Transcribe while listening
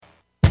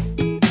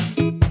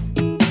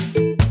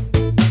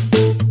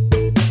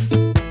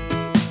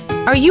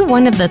Are you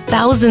one of the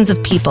thousands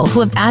of people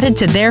who have added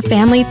to their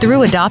family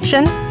through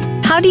adoption?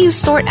 How do you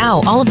sort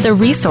out all of the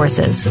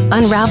resources,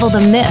 unravel the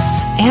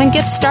myths, and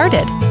get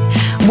started?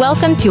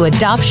 Welcome to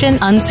Adoption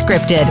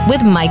Unscripted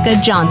with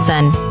Micah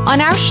Johnson. On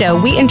our show,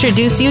 we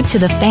introduce you to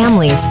the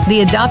families,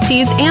 the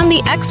adoptees, and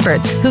the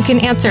experts who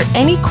can answer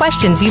any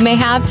questions you may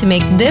have to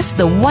make this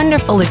the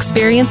wonderful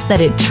experience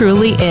that it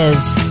truly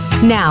is.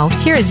 Now,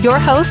 here is your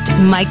host,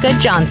 Micah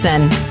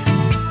Johnson.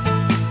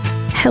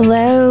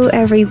 Hello,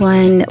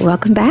 everyone.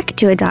 Welcome back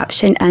to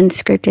Adoption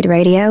Unscripted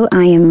Radio.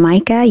 I am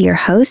Micah, your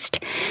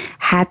host.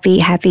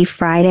 Happy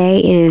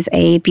Friday. It is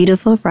a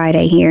beautiful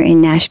Friday here in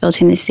Nashville,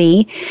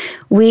 Tennessee.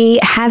 We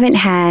haven't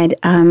had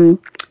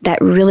that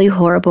really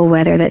horrible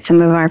weather that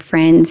some of our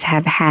friends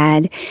have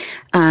had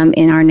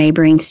in our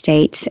neighboring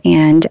states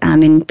and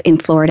in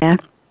Florida.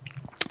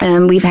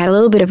 We've had a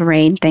little bit of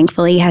rain.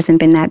 Thankfully, it hasn't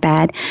been that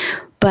bad.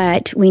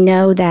 But we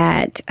know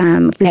that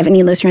if we have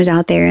any listeners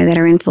out there that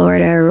are in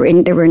Florida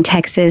or that were in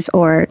Texas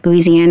or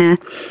Louisiana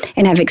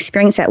and have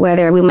experienced that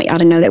weather, we want y'all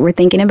to know that we're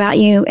thinking about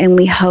you, and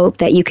we hope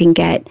that you can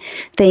get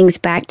things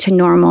back to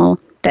normal.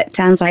 That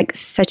sounds like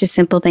such a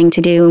simple thing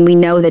to do, and we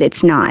know that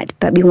it's not.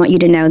 But we want you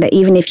to know that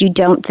even if you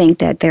don't think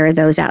that there are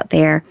those out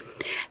there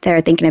that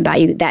are thinking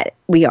about you, that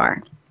we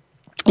are,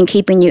 and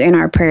keeping you in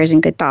our prayers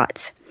and good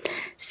thoughts.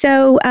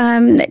 So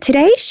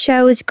today's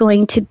show is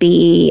going to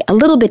be a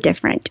little bit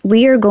different.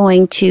 We are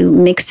going to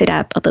mix it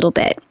up a little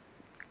bit.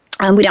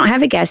 We don't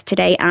have a guest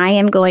today. I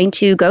am going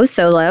to go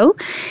solo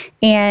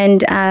and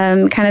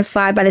kind of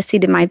fly by the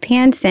seat of my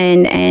pants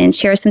and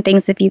share some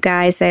things with you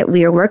guys that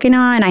we are working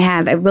on. I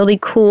have a really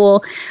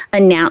cool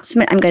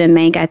announcement I'm going to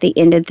make at the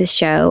end of the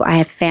show.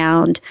 I've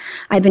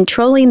been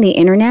trolling the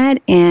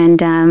internet and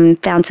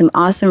found some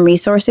awesome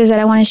resources that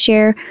I want to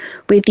share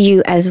with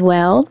you as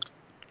well.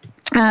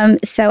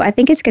 So I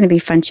think it's going to be a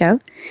fun show.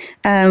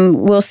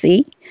 We'll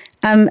see.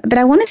 But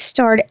I want to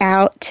start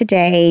out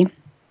today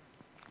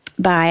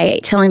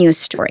by telling you a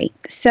story.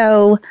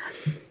 So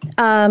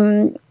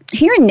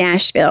here in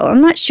Nashville,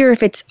 I'm not sure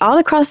if it's all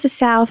across the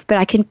South, but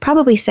I can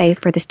probably say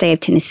for the state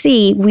of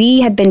Tennessee, we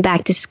have been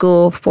back to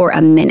school for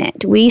a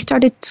minute. We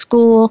started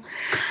school,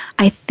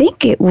 I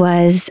think it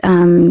was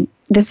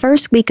the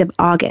first week of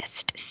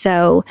August.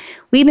 So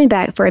we've been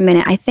back for a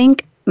minute. I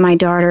think my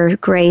daughter,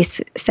 Grace,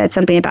 said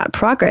something about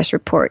progress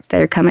reports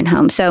that are coming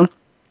home. So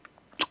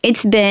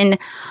it's been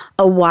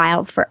a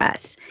while for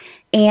us.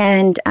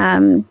 And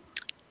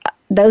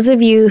those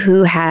of you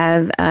who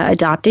have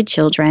adopted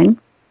children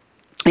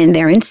and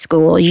they're in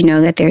school, you know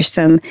that there's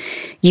some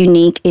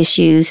unique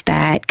issues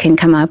that can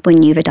come up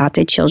when you've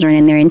adopted children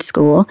and they're in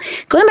school.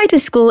 Going back to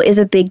school is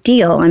a big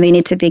deal. I mean,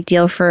 it's a big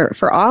deal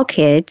for all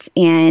kids.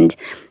 And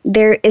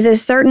there is a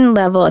certain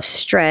level of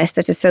stress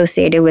that's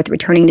associated with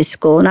returning to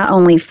school, not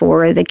only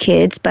for the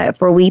kids, but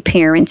for we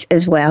parents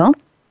as well.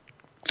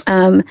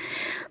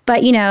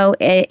 But, you know,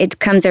 it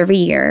comes every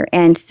year.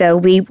 And so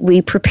we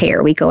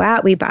prepare. We go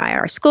out, we buy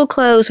our school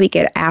clothes, we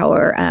get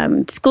our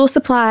school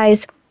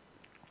supplies.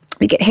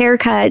 We get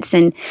haircuts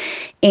and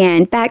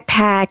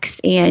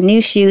backpacks and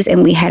new shoes,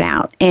 and we head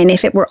out. And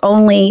if it were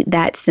only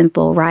that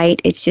simple, right?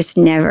 It's just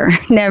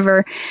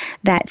never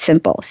that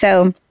simple.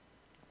 So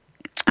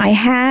I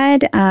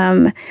had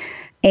a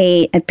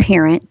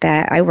parent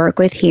that I work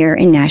with here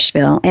in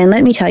Nashville, and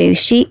let me tell you,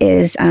 she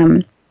is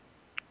a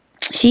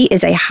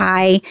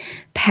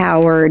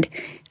high-powered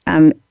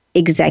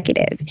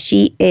executive.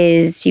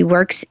 She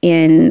works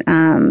in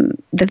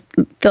the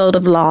field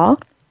of law.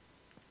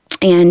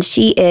 And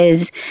she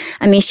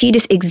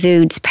just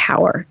exudes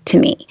power to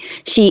me.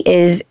 She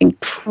is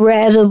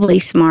incredibly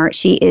smart.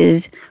 She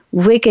is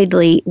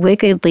wickedly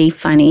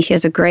funny. She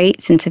has a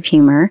great sense of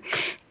humor.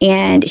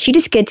 And she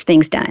just gets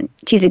things done.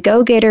 She's a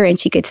go-getter and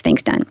she gets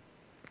things done.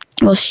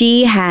 Well,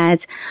 she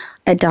has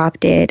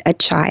adopted a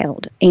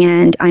child.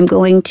 And I'm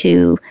going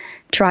to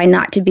try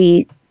not to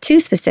be too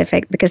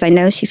specific because I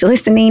know she's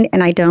listening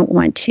and I don't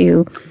want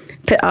to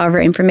put all of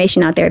her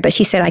information out there. But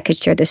she said I could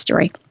share this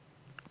story.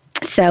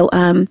 So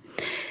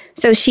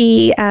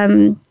she's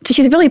a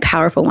really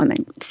powerful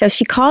woman. So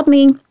she called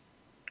me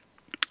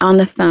on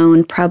the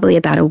phone probably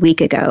about a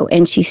week ago,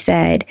 and she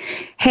said,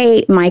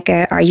 "Hey,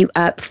 Micah, are you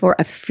up for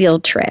a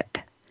field trip?"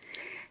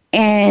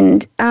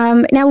 And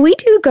now we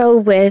do go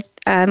with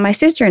my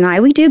sister and I.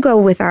 We do go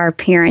with our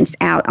parents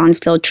out on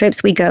field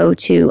trips. We go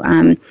to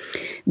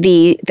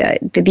the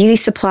beauty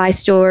supply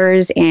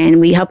stores, and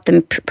we help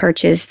them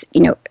purchase,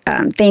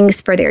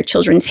 things for their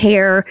children's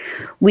hair.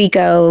 We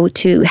go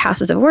to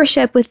houses of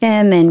worship with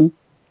them and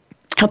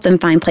help them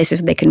find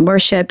places where they can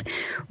worship.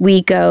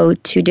 We go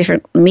to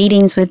different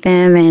meetings with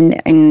them,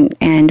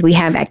 and we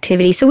have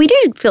activities. So we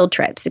do field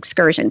trips,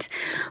 excursions.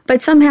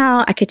 But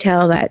somehow I could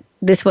tell that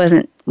this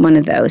wasn't one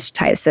of those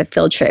types of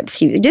field trips.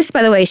 Just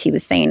by the way she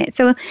was saying it.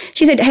 So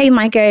she said, "Hey,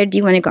 Micah, do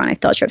you want to go on a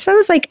field trip?" So I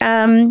was like,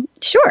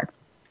 sure.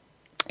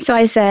 So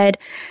I said,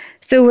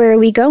 "So where are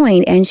we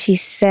going?" And she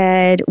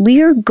said,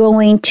 "We are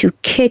going to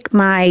kick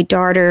my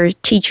daughter's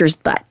teacher's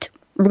butt.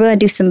 We're going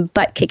to do some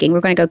butt kicking.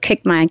 We're going to go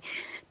kick my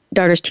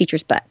daughter's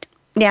teacher's butt."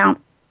 Now,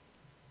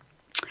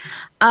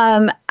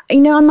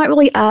 I'm not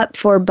really up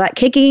for butt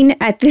kicking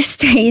at this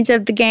stage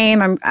of the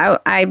game.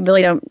 I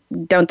really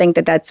don't think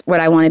that that's what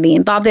I want to be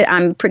involved in.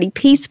 I'm a pretty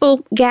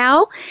peaceful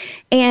gal.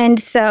 And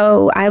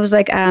so I was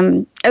like,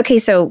 okay,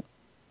 so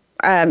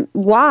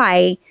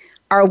why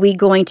are we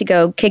going to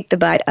go kick the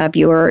butt of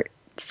your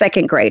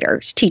second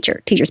grader's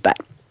teacher's butt?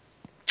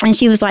 And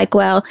she was like,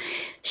 well,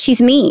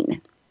 she's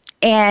mean.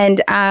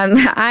 And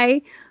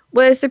I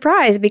was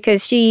surprised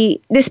because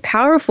this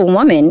powerful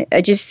woman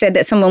just said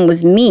that someone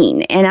was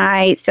mean. And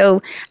I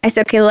said,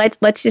 okay,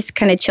 let's just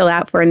kind of chill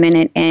out for a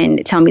minute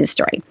and tell me the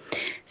story.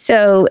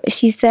 So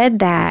she said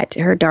that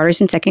her daughter's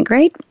in second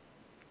grade,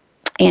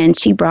 and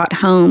she brought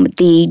home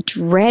the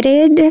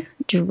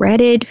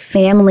dreaded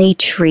family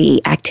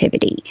tree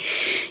activity.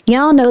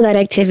 Y'all know that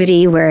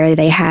activity where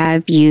they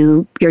have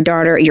your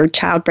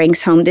child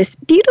brings home this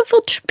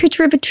beautiful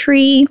picture of a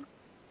tree,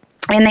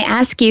 and they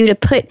ask you to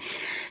put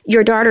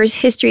your daughter's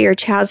history or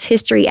child's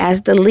history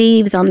as the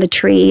leaves on the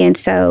tree. And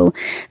so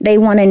they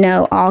want to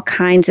know all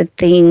kinds of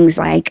things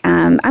like,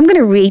 I'm going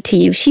to read to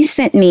you. She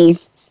sent me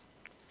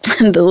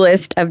the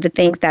list of the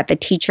things that the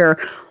teacher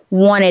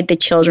wanted the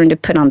children to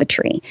put on the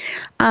tree.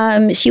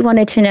 She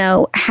wanted to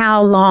know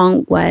how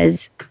long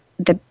was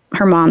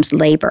her mom's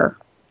labor.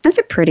 That's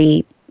a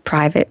pretty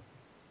private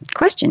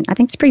question. I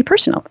think it's pretty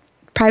personal.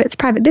 It's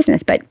private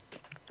business, but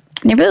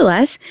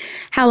nevertheless,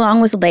 how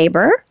long was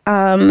labor?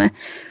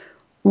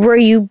 Were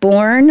you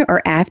born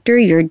or after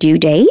your due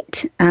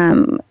date?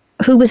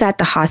 Who was at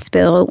the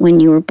hospital when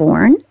you were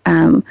born?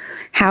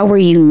 How were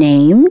you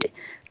named?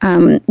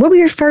 What were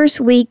your first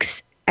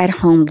weeks at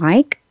home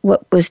like?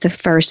 What was the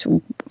first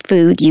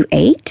food you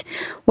ate?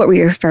 What were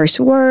your first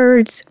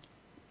words?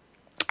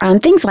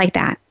 Things like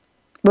that.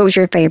 What was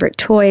your favorite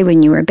toy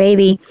when you were a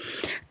baby?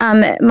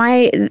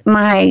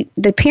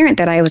 The parent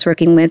that I was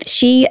working with,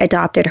 she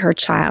adopted her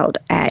child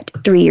at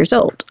 3 years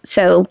old.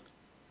 So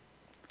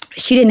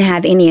she didn't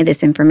have any of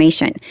this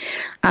information.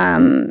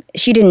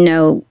 She didn't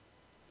know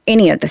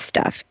any of the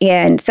stuff.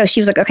 And so she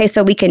was like, okay,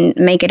 so we can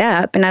make it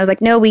up. And I was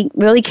like, no, we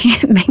really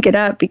can't make it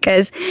up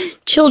because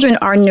children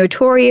are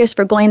notorious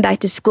for going back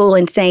to school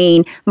and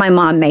saying, my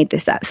mom made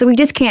this up. So we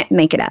just can't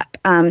make it up.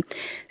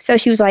 So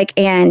she was like,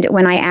 and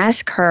when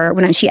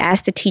she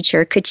asked the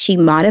teacher, could she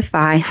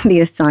modify the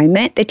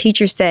assignment? The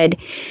teacher said,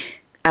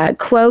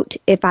 quote,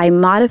 if I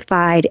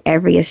modified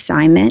every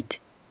assignment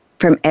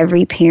from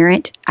every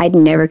parent, I'd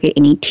never get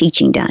any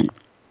teaching done.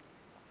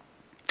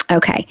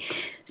 Okay.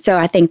 So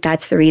I think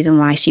that's the reason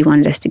why she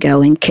wanted us to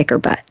go and kick her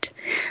butt.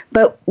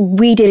 But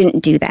we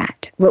didn't do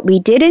that. What we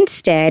did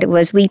instead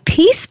was we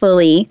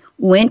peacefully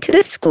went to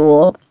the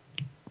school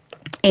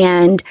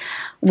and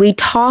we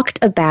talked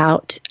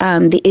about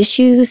the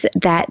issues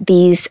that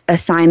these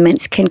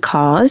assignments can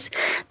cause,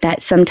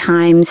 that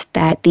sometimes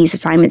that these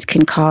assignments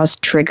can cause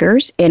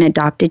triggers in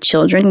adopted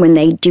children when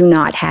they do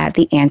not have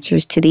the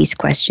answers to these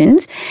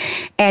questions.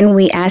 And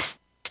we asked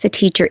the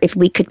teacher if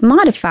we could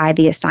modify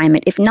the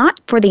assignment, if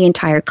not for the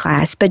entire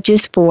class, but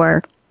just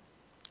for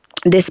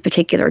this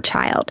particular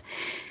child.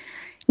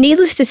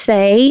 Needless to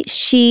say,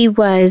 she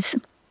was,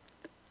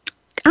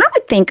 I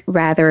would think,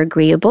 rather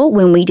agreeable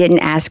when we didn't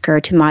ask her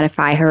to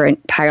modify her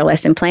entire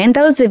lesson plan.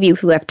 Those of you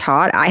who have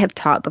taught, I have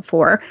taught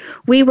before,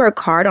 we work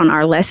hard on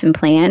our lesson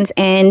plans,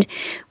 and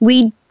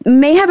we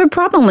may have a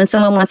problem when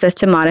someone wants us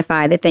to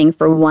modify the thing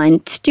for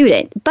one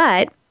student.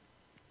 But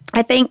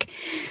I think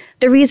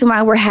the reason why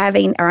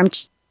I'm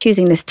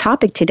choosing this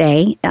topic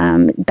today,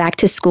 Back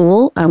to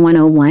School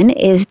 101,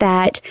 is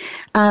that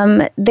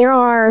there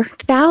are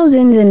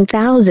thousands and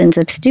thousands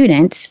of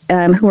students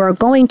who are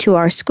going to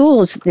our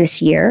schools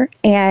this year,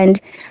 and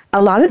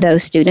a lot of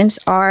those students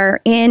have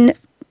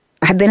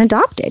been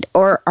adopted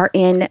or are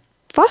in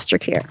foster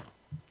care.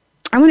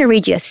 I want to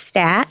read you a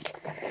stat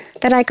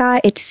that I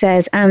got. It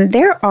says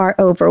there are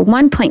over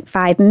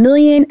 1.5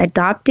 million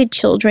adopted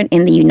children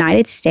in the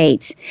United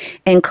States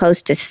and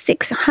close to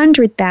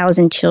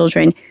 600,000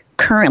 children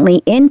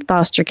currently in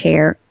foster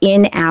care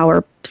in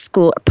our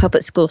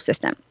public school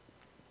system.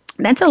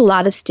 That's a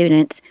lot of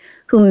students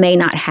who may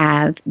not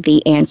have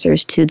the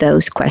answers to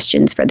those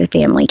questions for the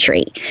family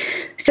tree.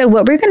 So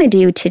what we're going to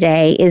do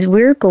today is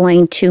we're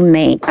going to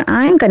make what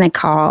I'm going to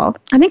call,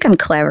 I think I'm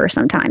clever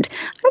sometimes,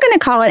 I'm going to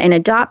call it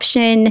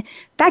an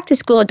Back to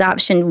School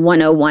Adoption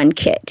 101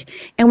 kit.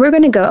 And we're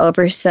going to go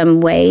over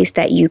some ways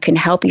that you can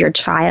help your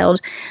child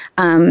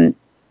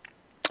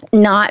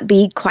not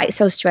be quite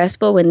so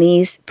stressful when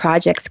these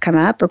projects come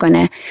up. We're going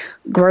to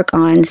work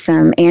on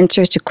some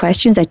answers to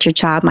questions that your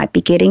child might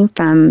be getting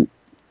from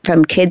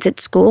kids at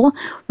school.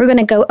 We're going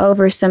to go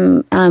over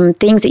some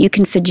things that you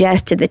can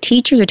suggest to the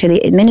teachers or to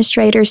the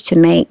administrators to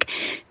make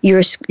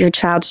your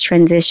child's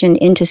transition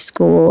into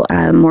school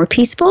more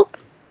peaceful.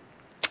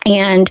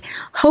 And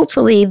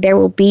hopefully there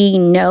will be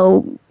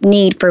no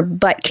need for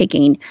butt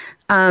kicking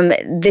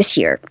this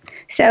year.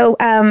 So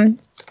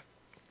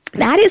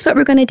that is what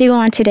we're going to do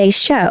on today's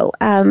show.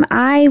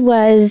 I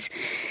was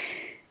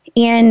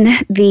in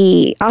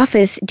the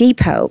Office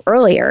Depot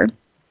earlier,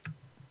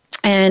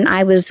 and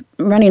I was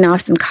running off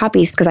some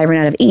copies because I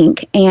ran out of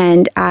ink.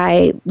 And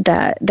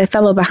the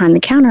fellow behind the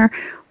counter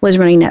was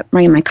running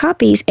my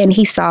copies, and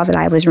he saw that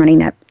I was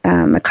running up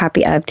a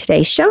copy of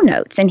today's show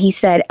notes, and he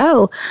said,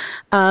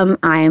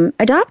 I'm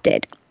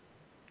adopted.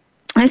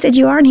 I said,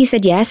 you are? And he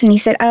said, yes. And he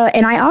said,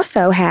 and I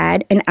also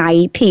had an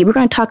IEP. We're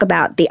going to talk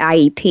about the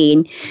IEP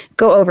and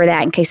go over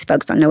that in case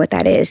folks don't know what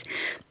that is.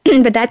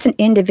 But that's an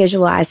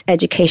individualized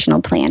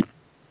educational plan.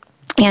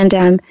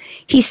 And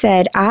he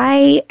said,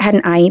 I had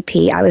an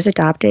IEP. I was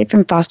adopted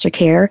from foster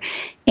care,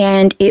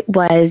 and it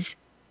was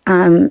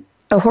a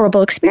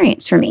horrible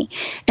experience for me.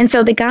 And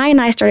so the guy and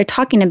I started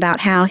talking about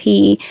how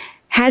he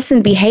had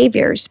some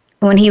behaviors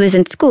when he was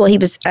in school. He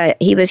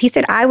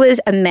said, I was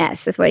a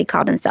mess. That's what he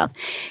called himself.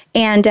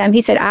 And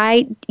he said,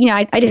 I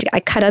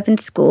cut up in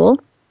school.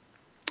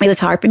 It was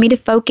hard for me to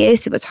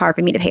focus. It was hard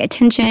for me to pay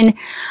attention.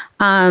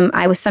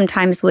 I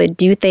sometimes would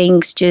do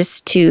things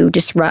just to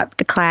disrupt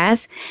the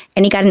class.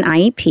 And he got an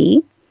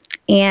IEP,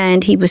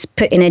 and he was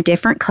put in a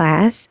different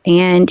class.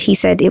 And he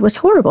said it was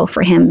horrible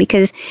for him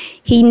because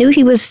he knew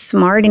he was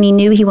smart and he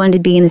knew he wanted to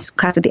be in this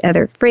class with the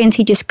other friends.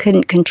 He just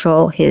couldn't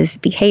control his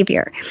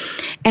behavior.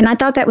 And I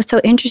thought that was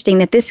so interesting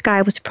that this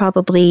guy was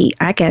probably,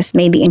 I guess,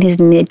 maybe in his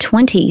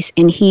mid-20s.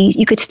 And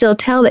you could still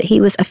tell that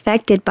he was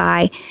affected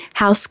by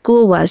how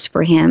school was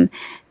for him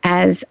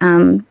as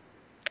a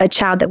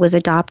child that was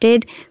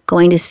adopted,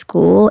 going to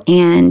school,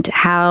 and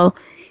how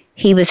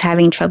he was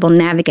having trouble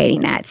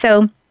navigating that.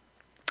 So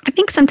I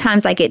think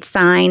sometimes I get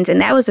signs, and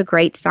that was a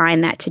great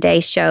sign that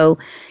today's show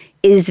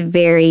is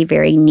very,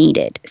 very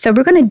needed. So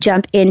we're going to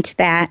jump into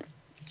that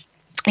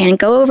and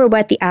go over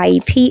what the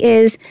IEP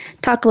is,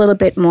 talk a little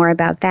bit more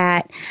about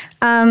that.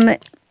 I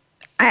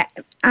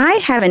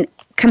haven't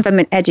come from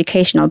an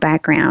educational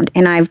background,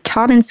 and I've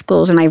taught in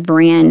schools and I've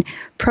ran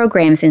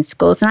programs in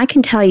schools, and I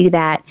can tell you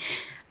that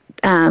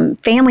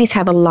families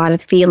have a lot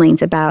of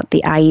feelings about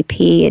the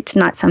IEP. It's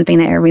not something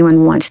that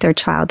everyone wants their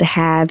child to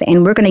have,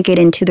 and we're going to get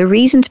into the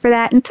reasons for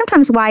that and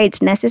sometimes why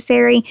it's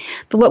necessary,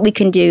 but what we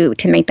can do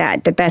to make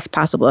that the best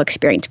possible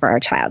experience for our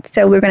child.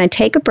 So we're going to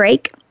take a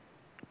break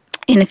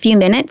in a few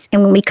minutes,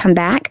 and when we come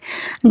back,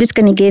 I'm just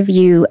going to give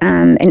you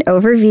an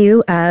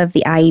overview of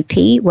the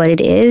IEP, what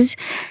it is,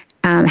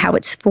 how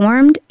it's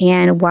formed,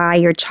 and why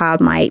your child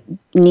might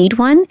need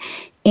one,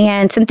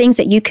 and some things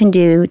that you can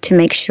do to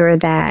make sure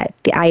that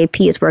the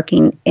IEP is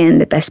working in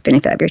the best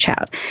benefit of your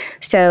child.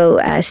 So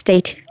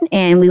stay tuned,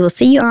 and we will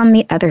see you on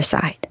the other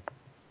side.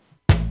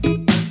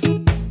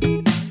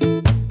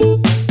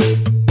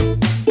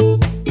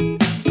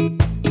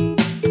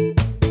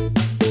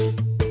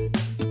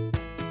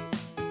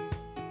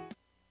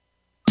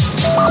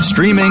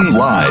 Streaming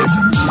live,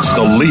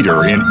 the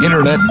leader in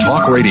Internet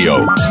talk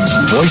radio,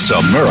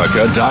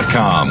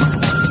 VoiceAmerica.com.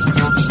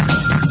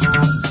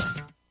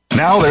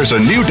 Now there's a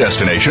new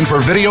destination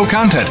for video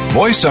content,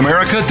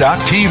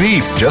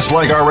 VoiceAmerica.tv. Just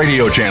like our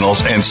radio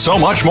channels and so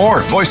much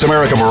more. Voice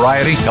America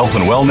Variety, Health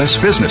and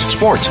Wellness, Business,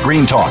 Sports,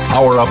 Green Talk,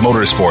 Power Up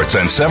Motorsports,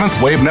 and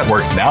Seventh Wave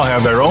Network now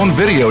have their own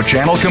video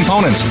channel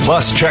components.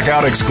 Plus, check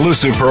out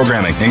exclusive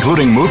programming,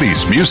 including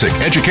movies, music,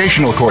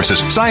 educational courses,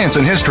 science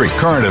and history,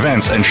 current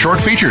events, and short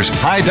features.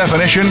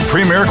 High-definition,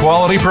 premier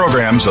quality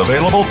programs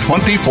available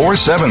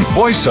 24/7.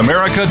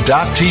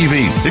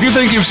 VoiceAmerica.tv. If you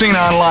think you've seen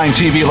online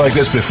TV like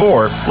this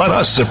before, let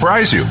us surprise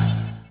you.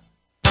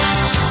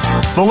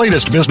 The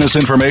latest business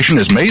information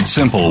is made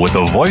simple with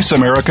the Voice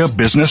America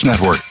Business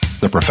Network.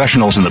 The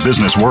professionals in the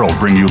business world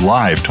bring you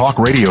live talk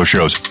radio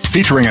shows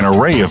featuring an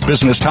array of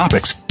business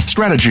topics,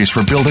 strategies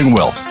for building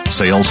wealth,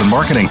 sales and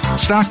marketing,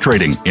 stock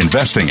trading,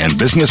 investing, and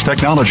business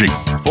technology.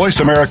 Voice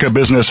America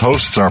Business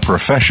hosts are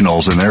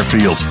professionals in their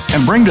fields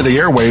and bring to the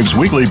airwaves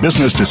weekly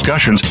business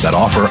discussions that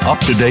offer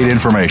up-to-date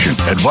information,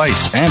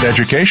 advice, and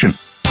education.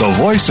 The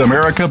Voice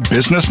America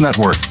Business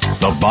Network,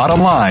 the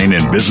bottom line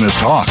in business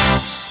talk.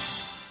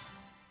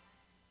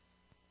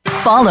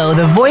 Follow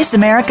the Voice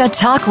America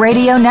Talk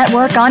Radio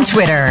Network on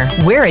Twitter.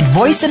 We're at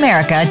Voice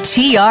America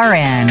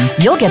TRN.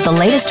 You'll get the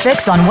latest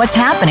fix on what's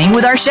happening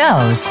with our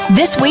shows,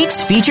 this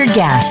week's featured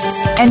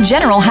guests, and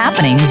general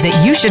happenings that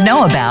you should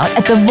know about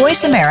at the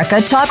Voice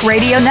America Talk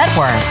Radio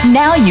Network.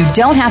 Now you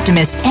don't have to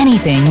miss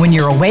anything when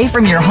you're away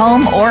from your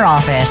home or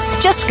office.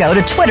 Just go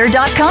to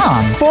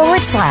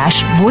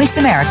twitter.com/Voice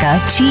America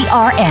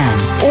TRN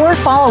or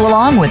follow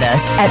along with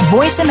us at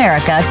Voice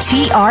America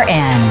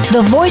TRN,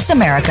 the Voice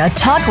America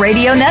Talk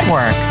Radio Network.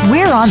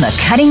 We're on the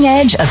cutting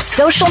edge of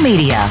social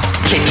media.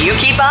 Can you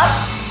keep up?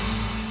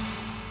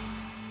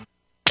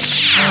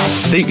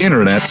 The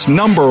Internet's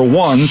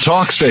 #1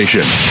 talk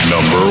station.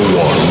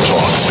 #1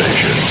 talk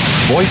station.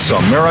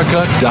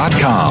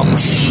 VoiceAmerica.com.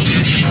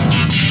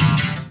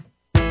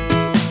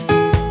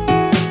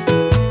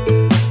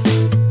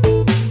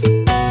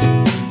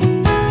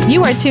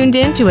 You are tuned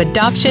in to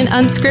Adoption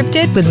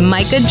Unscripted with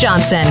Micah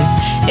Johnson.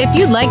 If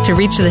you'd like to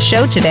reach the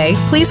show today,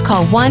 please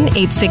call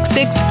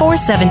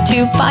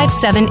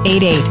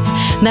 1-866-472-5788.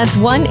 That's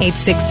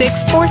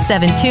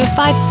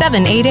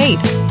 1-866-472-5788.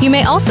 You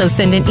may also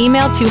send an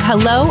email to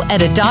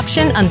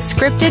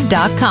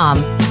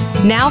hello@adoptionunscripted.com.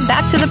 Now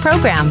back to the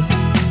program.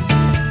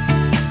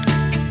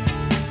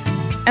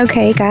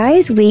 Okay,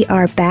 guys, we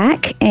are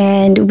back,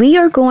 and we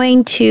are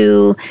going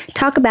to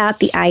talk about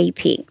the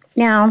IEP.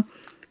 Now,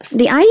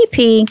 the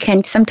IEP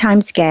can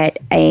sometimes get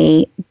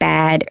a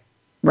bad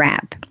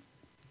rap.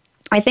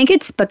 I think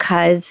it's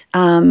because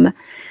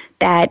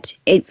that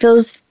it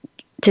feels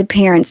to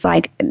parents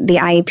like the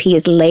IEP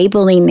is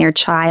labeling their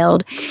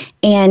child.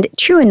 And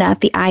true enough,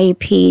 the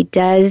IEP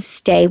does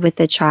stay with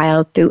the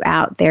child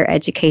throughout their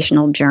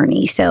educational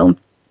journey. So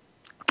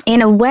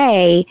in a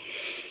way,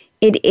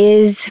 it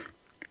is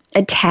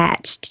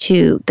attached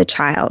to the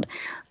child.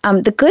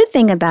 The good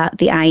thing about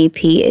the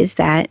IEP is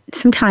that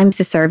sometimes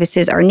the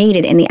services are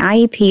needed, and the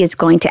IEP is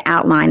going to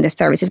outline the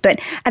services.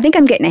 But I think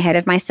I'm getting ahead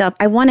of myself.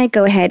 I want to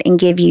go ahead and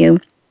give you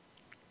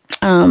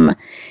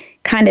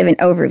kind of an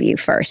overview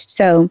first.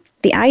 So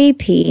the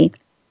IEP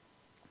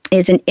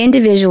is an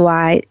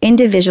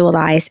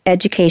individualized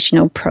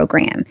educational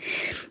program,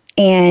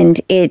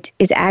 and it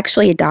is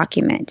actually a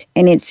document,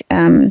 and it's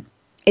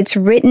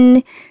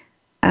written.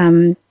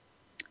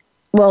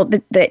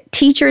 The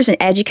teachers and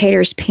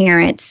educators,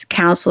 parents,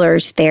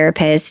 counselors,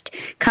 therapists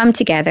come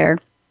together,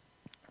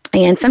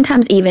 and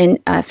sometimes even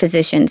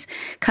physicians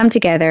come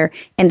together,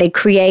 and they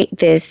create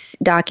this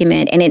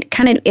document, and it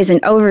kind of is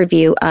an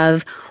overview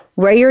of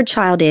where your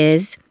child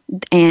is,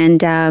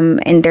 and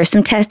there's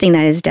some testing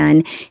that is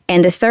done,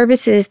 and the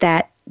services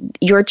that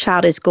your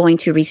child is going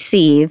to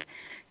receive,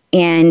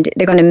 and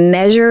they're going to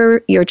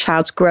measure your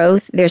child's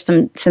growth. There's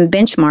some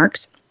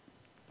benchmarks.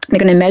 They're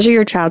going to measure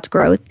your child's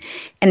growth,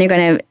 and they're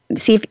going to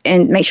see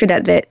and make sure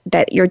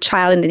that your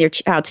child and your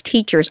child's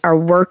teachers are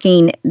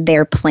working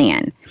their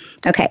plan.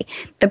 Okay,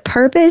 the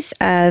purpose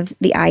of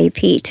the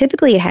IEP,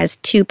 typically it has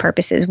two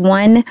purposes.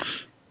 One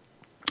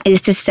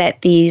is to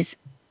set these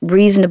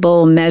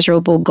reasonable,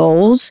 measurable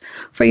goals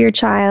for your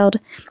child,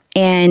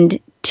 and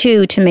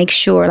two, to make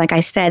sure, like I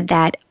said,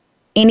 that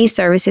any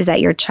services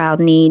that your child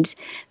needs,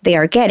 they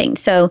are getting.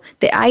 So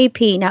the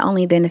IEP not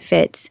only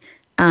benefits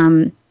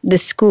the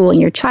school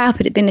and your child,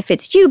 but it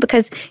benefits you,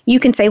 because you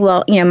can say,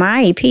 well,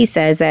 my IEP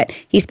says that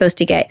he's supposed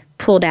to get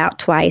pulled out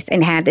twice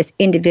and have this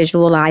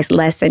individualized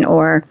lesson,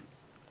 or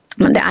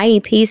the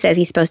IEP says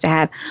he's supposed to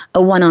have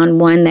a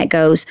one-on-one that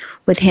goes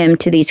with him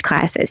to these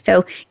classes.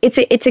 So it's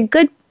a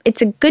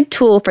good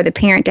tool for the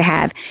parent to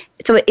have.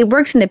 So it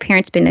works in the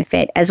parent's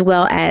benefit as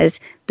well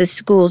as the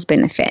school's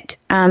benefit.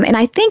 And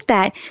I think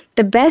that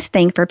the best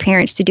thing for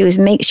parents to do is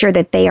make sure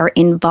that they are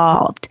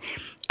involved,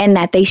 and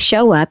that they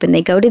show up and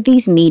they go to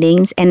these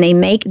meetings and they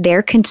make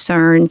their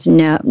concerns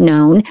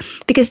known,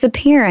 because the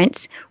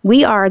parents,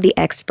 we are the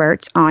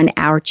experts on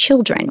our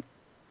children.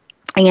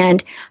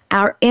 And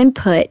our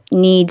input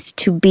needs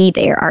to be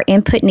there. Our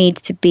input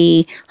needs to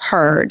be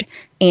heard,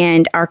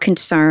 and our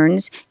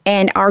concerns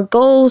and our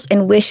goals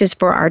and wishes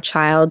for our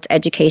child's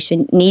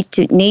education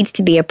needs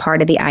to be a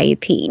part of the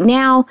IEP.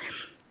 Now,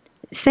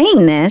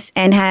 saying this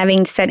and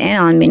having sat in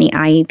on many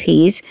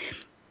IEPs,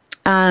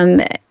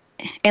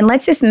 and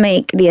let's just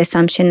make the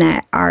assumption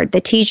that the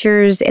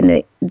teachers and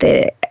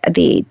the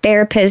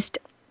therapists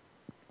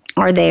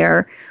are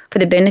there for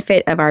the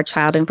benefit of our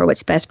child and for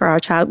what's best for our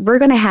child. We're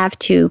going to have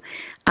to,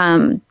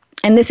 and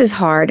this is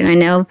hard, and I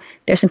know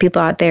there's some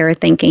people out there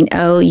thinking,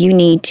 oh, you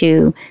need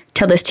to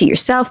tell this to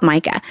yourself,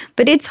 Micah.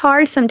 But it's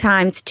hard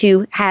sometimes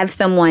to have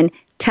someone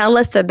tell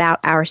us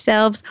about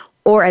ourselves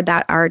or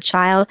about our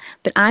child.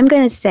 But I'm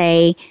going to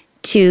say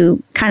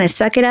to kind of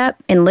suck it up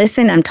and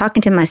listen. I'm talking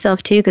to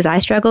myself too, because I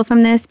struggle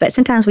from this, but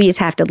sometimes we just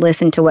have to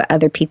listen to what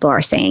other people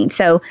are saying.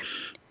 So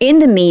in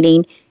the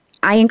meeting,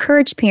 I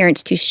encourage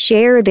parents to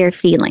share their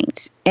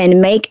feelings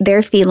and make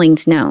their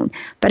feelings known.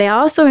 But I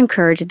also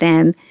encourage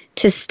them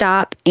to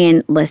stop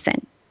and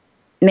listen.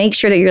 Make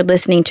sure that you're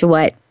listening to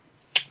what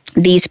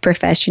these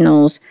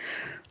professionals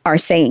are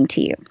saying to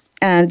you.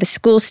 The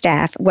school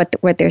staff, what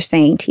they're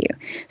saying to you.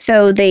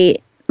 So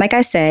like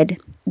I said,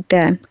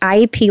 the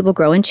IEP will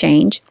grow and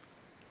change.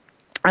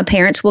 Our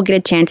parents will get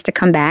a chance to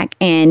come back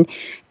and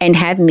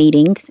have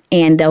meetings,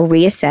 and they'll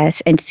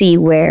reassess and see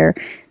where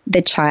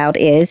the child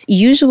is.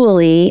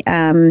 Usually,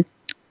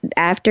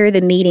 after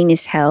the meeting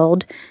is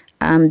held,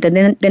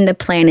 then the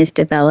plan is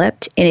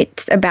developed, and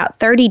it's about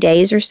 30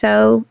 days or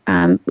so,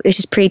 which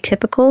is pretty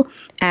typical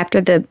after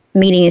the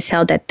meeting is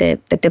held, that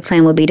the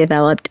plan will be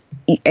developed,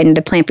 and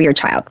the plan for your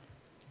child,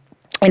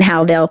 and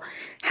how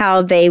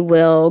they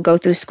will go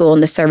through school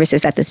and the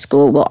services that the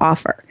school will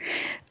offer.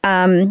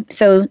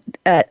 So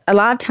a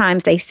lot of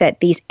times they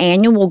set these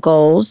annual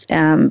goals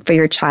for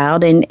your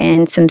child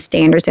and some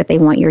standards that they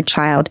want your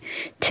child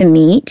to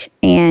meet.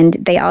 And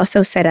they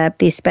also set up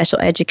these special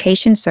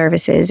education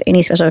services,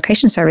 any special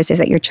education services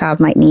that your child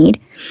might need,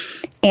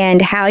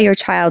 and how your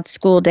child's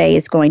school day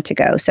is going to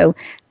go. So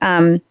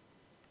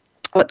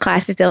what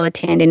classes they'll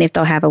attend and if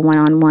they'll have a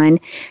one-on-one.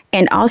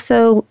 And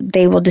also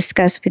they will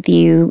discuss with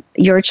you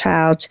your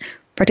child's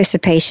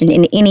participation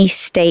in any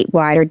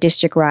statewide or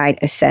district-wide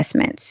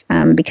assessments,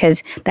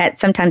 because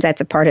sometimes that's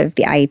a part of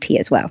the IEP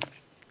as well.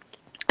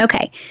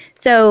 Okay,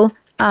 so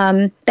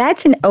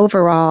that's an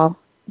overall,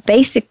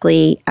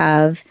 basically,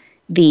 of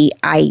the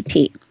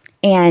IEP.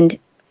 And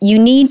you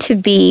need to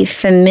be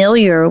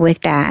familiar with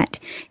that.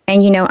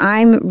 And,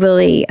 I'm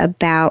really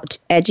about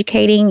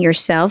educating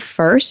yourself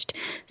first.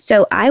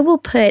 So I will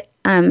put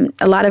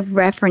a lot of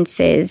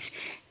references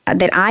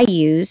that I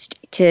used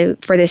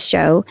for this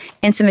show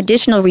and some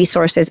additional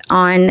resources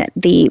on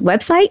the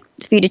website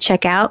for you to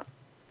check out.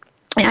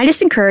 And I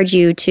just encourage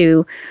you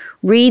to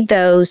read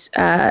those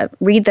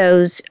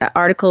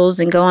articles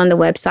and go on the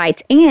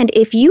websites. And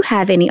if you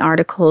have any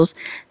articles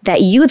that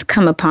you have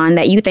come upon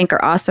that you think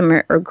are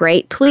awesome or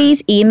great,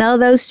 please email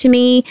those to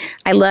me.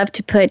 I love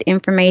to put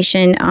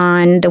information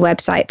on the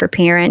website for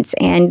parents,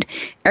 and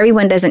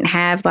everyone doesn't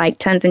have like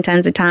tons and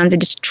tons of time to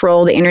just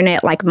troll the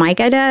internet like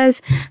Micah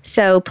does.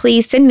 So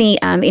please send me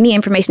any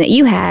information that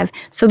you have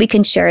so we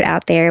can share it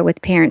out there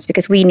with parents,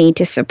 because we need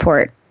to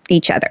support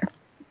each other.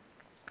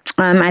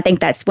 I think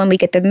that's when we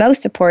get the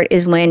most support,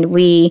 is when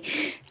we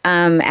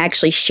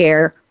actually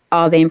share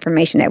all the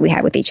information that we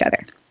have with each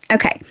other.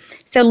 Okay,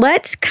 so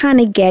let's kind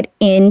of get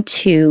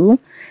into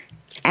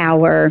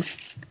our,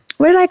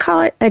 what did I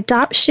call it?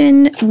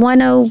 Adoption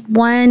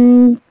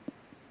 101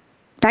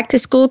 back to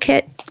school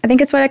kit. I think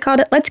that's what I called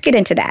it. Let's get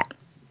into that.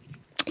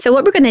 So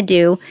what we're going to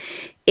do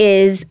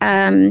is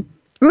we're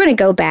going to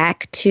go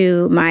back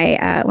to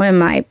my one of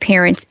my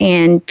parents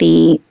and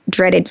the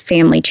dreaded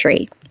family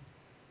tree.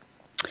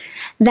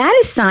 That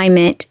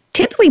assignment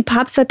typically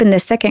pops up in the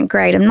second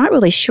grade. I'm not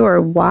really sure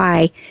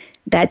why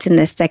that's in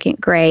the second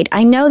grade.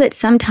 I know that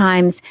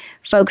sometimes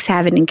folks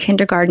have it in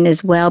kindergarten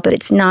as well, but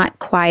it's not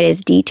quite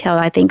as detailed.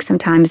 I think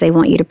sometimes they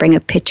want you to bring a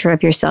picture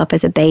of yourself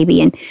as a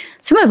baby. And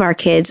some of our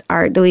kids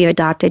that we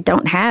adopted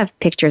don't have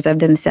pictures of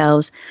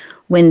themselves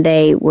when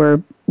they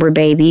were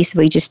babies.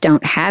 We just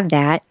don't have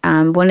that.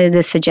 One of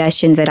the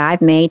suggestions that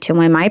I've made to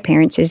one of my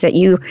parents is that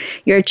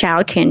your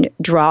child can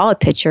draw a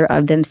picture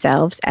of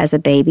themselves as a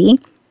baby.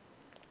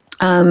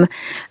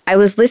 I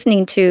was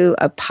listening to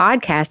a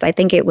podcast. I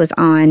think it was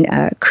on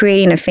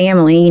Creating a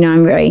Family.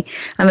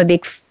 I'm a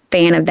big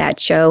fan of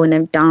that show and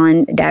of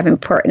Dawn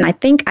Davenport. And I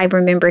think I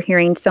remember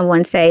hearing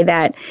someone say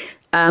that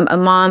a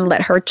mom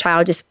let her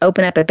child just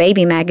open up a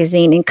baby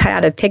magazine and cut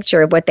out a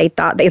picture of what they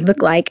thought they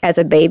looked like as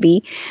a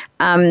baby,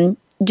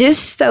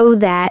 just so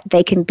that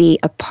they can be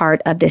a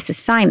part of this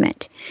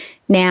assignment.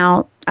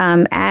 Now,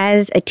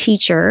 as a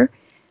teacher,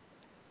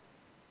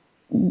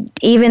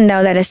 even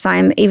though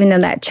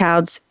that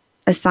child's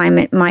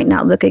assignment might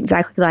not look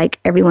exactly like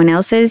everyone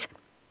else's,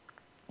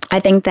 I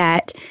think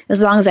that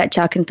as long as that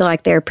child can feel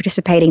like they're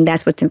participating,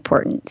 that's what's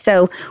important.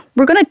 So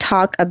we're going to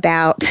talk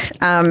about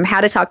how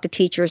to talk to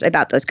teachers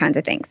about those kinds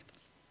of things.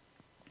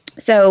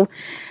 So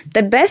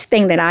the best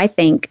thing that I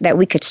think that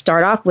we could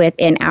start off with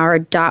in our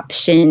back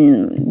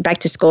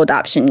to school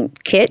adoption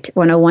kit,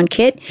 101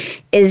 kit,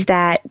 is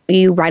that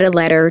you write a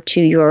letter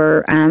to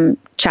your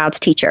child's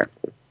teacher.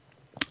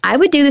 I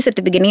would do this at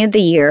the beginning of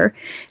the year.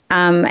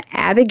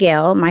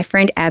 Abigail, my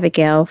friend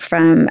Abigail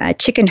from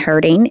Chicken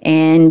Herding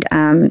and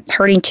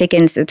Herding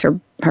Chickens, it's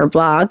her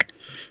blog.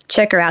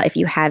 Check her out if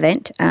you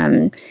haven't.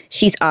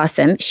 She's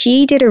awesome.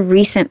 She did a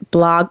recent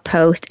blog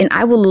post, and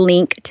I will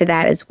link to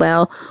that as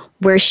well,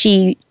 where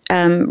she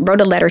wrote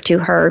a letter to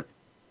her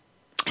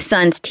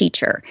son's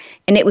teacher,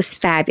 and it was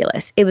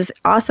fabulous. It was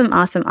awesome,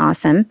 awesome,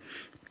 awesome.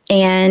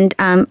 And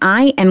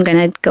I am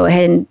going to go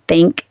ahead and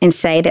think and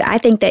say that I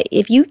think that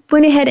if you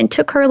went ahead and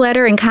took her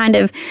letter and kind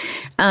of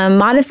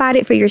modified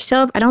it for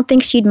yourself, I don't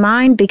think she'd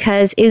mind,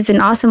 because it was an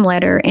awesome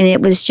letter. And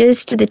it was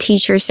just the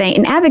teacher saying,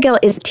 and Abigail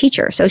is a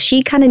teacher, so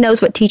she kind of knows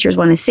what teachers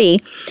want to see.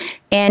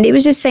 And it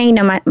was just saying,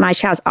 my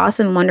child's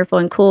awesome, wonderful,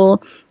 and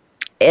cool.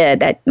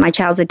 That my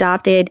child's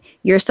adopted.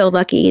 You're so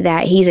lucky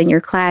that he's in your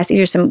class. These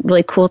are some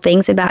really cool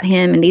things about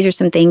him, and these are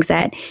some things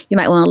that you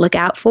might want to look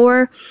out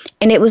for.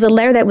 And it was a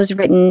letter that was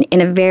written in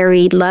a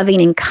very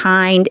loving and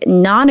kind,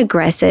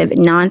 non-aggressive,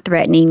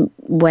 non-threatening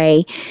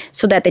way,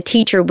 so that the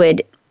teacher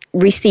would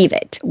receive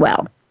it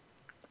well.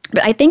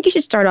 But I think you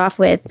should start off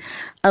with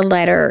a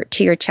letter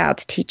to your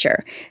child's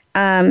teacher.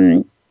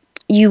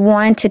 You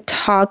want to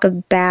talk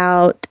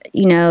about,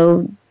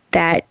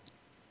 that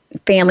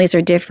families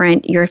are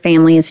different. Your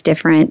family is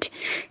different.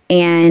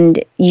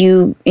 And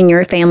you, in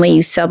your family,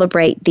 you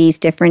celebrate these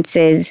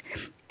differences.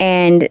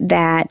 And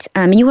that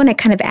you want to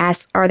kind of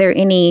ask, are there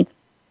any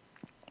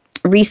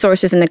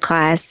resources in the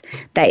class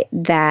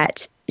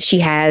that she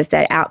has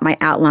that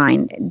might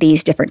outline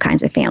these different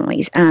kinds of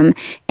families? And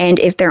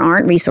if there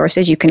aren't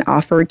resources, you can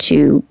offer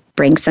to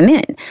bring some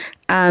in.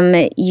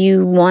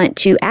 You want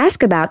to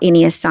ask about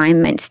any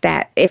assignments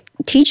that, if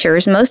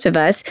teachers, most of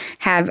us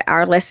have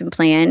our lesson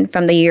plan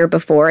from the year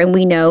before, and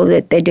we know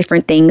that the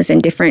different things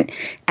and different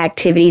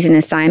activities and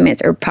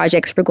assignments or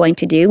projects we're going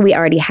to do, we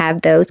already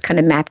have those kind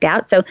of mapped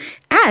out. So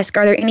ask,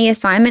 are there any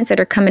assignments that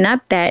are coming up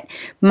that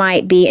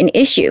might be an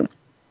issue?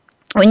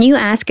 When you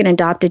ask an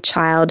adopted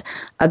child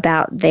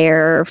about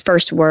their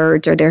first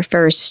words or their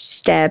first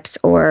steps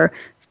or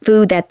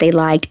food that they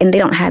liked and they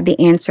don't have the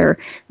answer,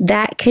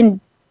 that can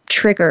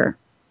trigger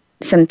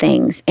some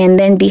things, and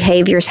then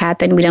behaviors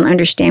happen. We don't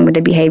understand where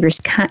the behaviors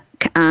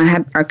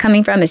are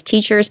coming from as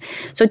teachers.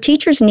 So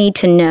teachers need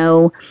to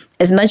know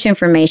as much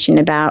information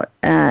about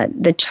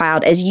the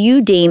child as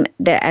you deem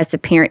that as a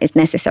parent is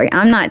necessary.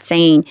 I'm not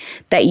saying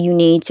that you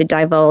need to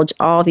divulge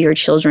all of your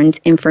children's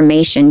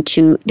information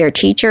to their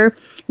teacher.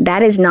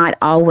 That is not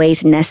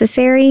always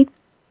necessary.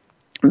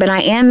 But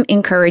I am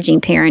encouraging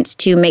parents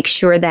to make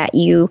sure that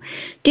you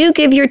do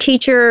give your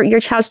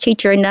child's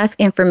teacher, enough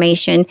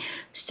information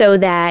so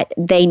that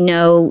they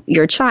know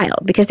your child,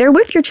 because they're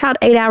with your child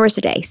 8 hours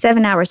a day,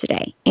 7 hours a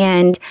day.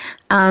 And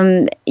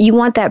you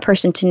want that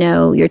person to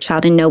know your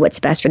child and know what's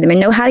best for them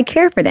and know how to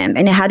care for them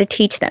and how to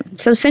teach them.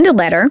 So send a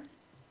letter.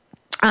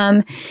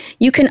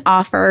 You can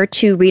offer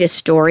to read a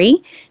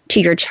story to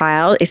your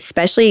child,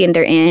 especially when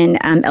they're in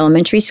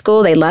elementary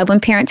school. They love when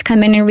parents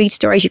come in and read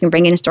stories. You can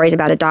bring in stories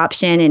about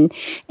adoption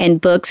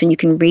and books, and you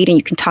can read and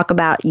you can talk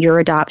about your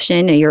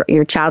adoption or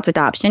your child's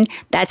adoption.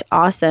 That's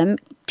awesome.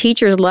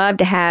 Teachers love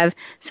to have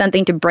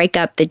something to break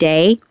up the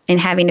day, and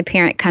having a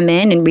parent come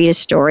in and read a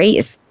story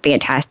is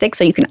fantastic.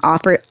 So you can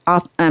offer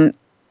to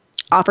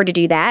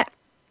do that.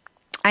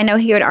 I know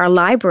here at our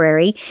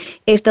library,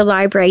 if the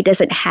library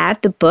doesn't have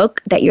the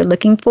book that you're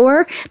looking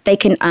for, they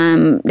can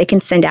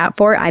send out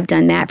for it. I've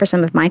done that for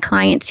some of my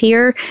clients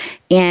here,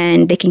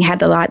 and they can have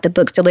the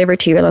books delivered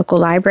to your local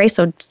library.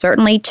 So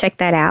certainly check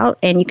that out.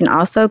 And you can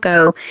also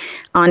go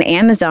on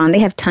Amazon. They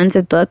have tons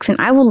of books, and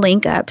I will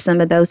link up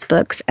some of those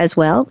books as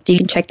well. So you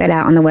can check that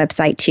out on the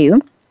website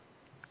too.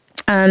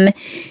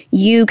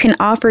 You can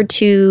offer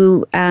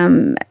to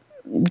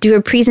do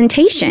a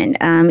presentation.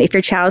 If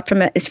your child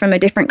is from a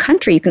different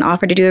country, you can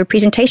offer to do a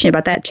presentation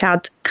about that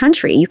child's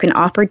country. You can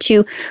offer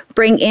to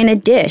bring in a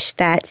dish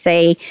that,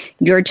 say,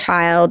 your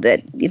child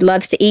that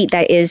loves to eat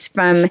that is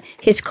from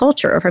his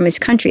culture or from his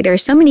country. There are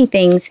so many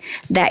things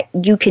that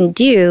you can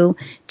do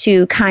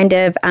to kind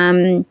of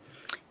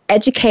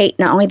educate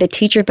not only the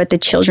teacher but the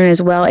children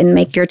as well, and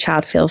make your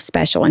child feel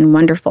special and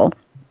wonderful.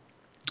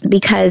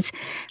 Because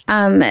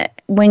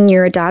when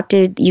you're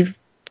adopted, you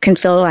can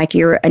feel like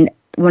you're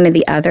one of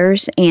the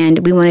others,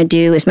 and we want to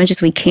do as much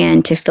as we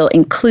can to feel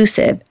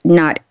inclusive,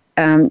 not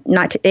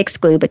to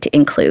exclude, but to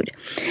include.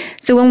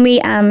 So when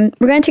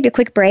we're going to take a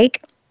quick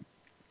break.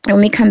 When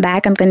we come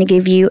back, I'm going to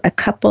give you a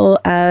couple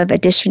of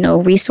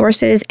additional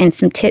resources and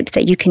some tips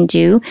that you can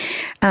do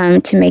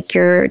to make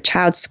your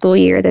child's school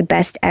year the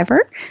best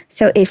ever.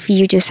 So if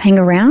you just hang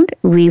around,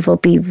 we will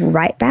be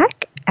right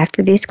back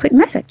after this quick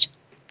message.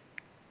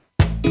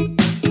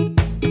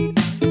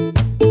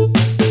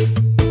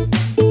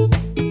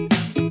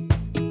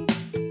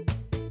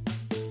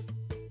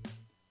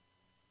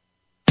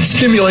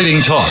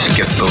 Stimulating talk. It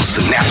gets those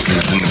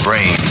synapses in the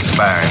brain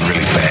firing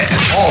really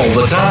fast. All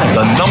the time.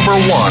 The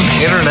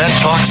 #1 internet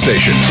talk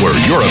station where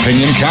your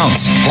opinion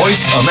counts.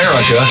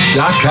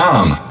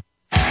 VoiceAmerica.com.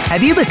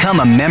 Have you become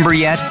a member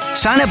yet?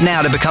 Sign up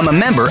now to become a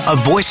member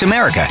of Voice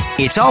America.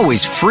 It's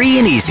always free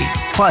and easy.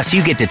 Plus,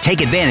 you get to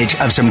take advantage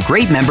of some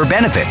great member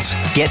benefits.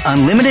 Get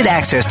unlimited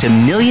access to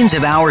millions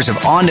of hours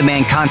of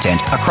on-demand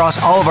content across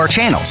all of our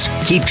channels.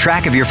 Keep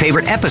track of your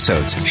favorite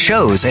episodes,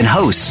 shows, and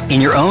hosts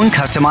in your own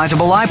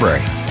customizable library.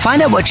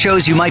 Find out what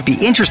shows you might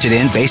be interested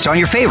in based on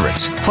your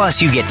favorites.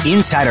 Plus, you get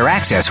insider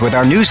access with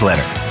our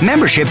newsletter.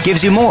 Membership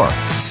gives you more.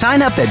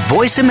 Sign up at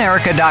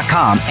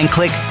voiceamerica.com and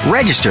click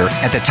register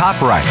at the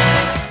top right.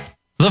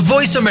 The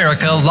Voice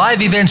America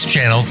Live Events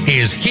channel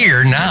is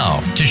here now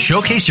to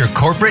showcase your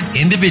corporate,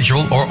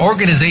 individual, or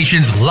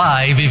organization's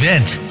live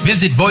event.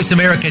 Visit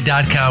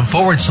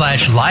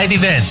voiceamerica.com/live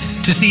events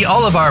to see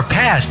all of our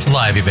past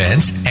live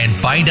events and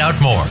find out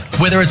more.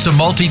 Whether it's a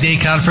multi-day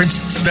conference,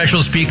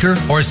 special speaker,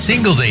 or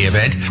single-day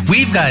event,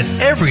 we've got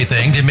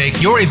everything to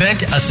make your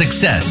event a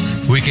success.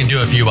 We can do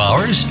a few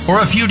hours or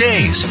a few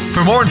days.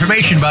 For more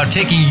information about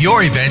taking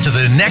your event to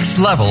the next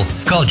level,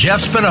 call Jeff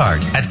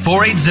Spinard at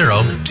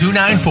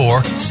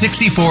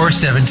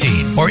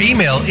 480-294-6417 or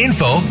email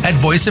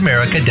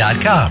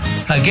info@voiceamerica.com.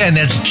 Again,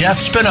 that's Jeff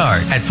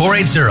Spinard at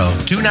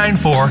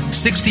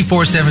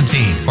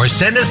 480-294-6417 or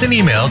send us an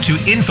email to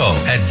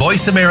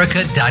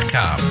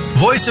info@voiceamerica.com.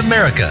 Voice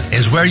America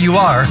is where you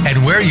are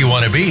and where you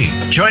want to be.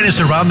 Join us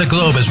around the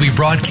globe as we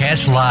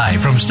broadcast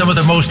live from some of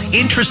the most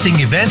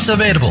interesting events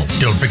available.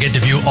 Don't forget to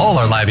view all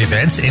our live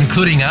events,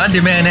 including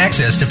on-demand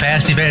access to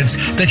past events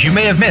that you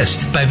may have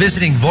missed by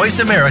visiting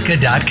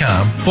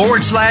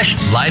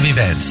voiceamerica.com/live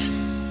events.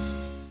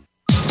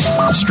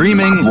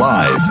 Streaming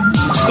live.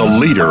 The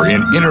leader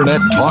in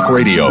internet talk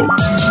radio.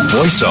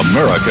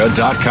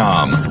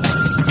 VoiceAmerica.com.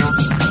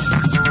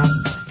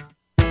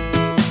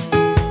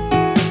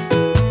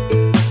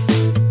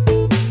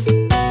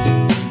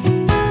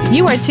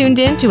 You are tuned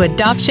in to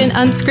Adoption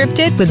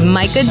Unscripted with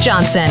Micah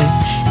Johnson.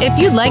 If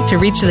you'd like to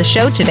reach the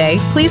show today,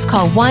 please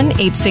call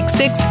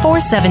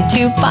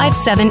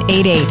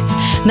 1-866-472-5788.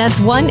 That's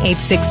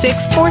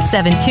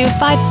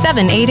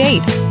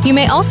 1-866-472-5788. You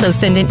may also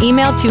send an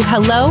email to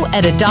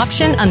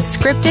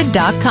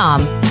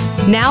hello@adoptionunscripted.com.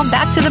 Now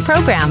back to the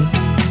program.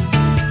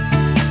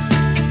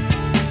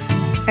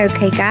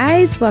 Okay,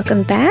 guys,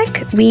 welcome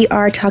back. We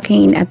are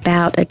talking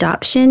about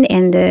adoption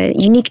and the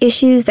unique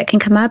issues that can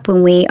come up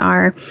when we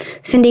are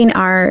sending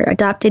our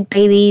adopted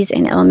babies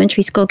and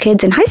elementary school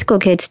kids and high school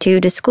kids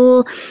to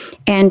school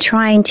and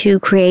trying to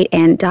create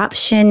an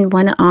adoption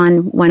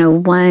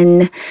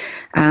 101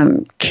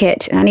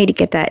 kit. And I need to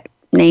get that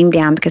name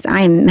down because I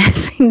am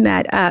messing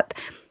that up.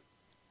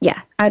 Yeah,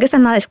 I guess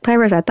I'm not as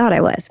clever as I thought I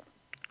was.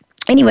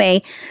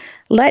 Anyway,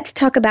 let's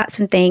talk about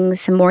some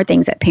more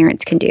things that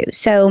parents can do.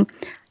 So,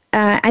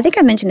 I think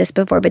I mentioned this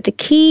before, but the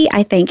key,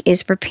 I think,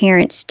 is for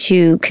parents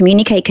to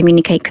communicate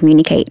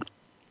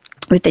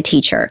with the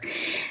teacher.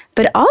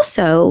 But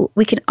also,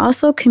 we can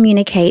also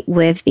communicate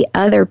with the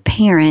other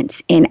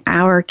parents in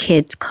our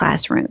kids'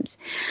 classrooms.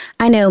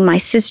 I know my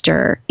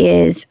sister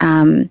is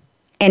an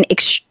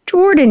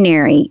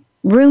extraordinary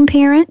room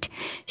parent.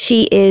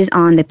 She is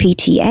on the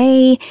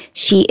PTA.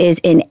 She is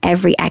in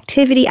every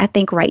activity. I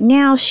think right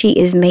now she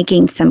is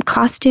making some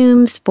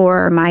costumes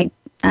for my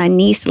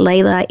niece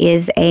Layla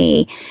is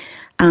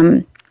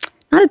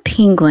not a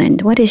penguin.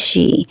 What is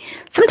she?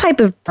 Some type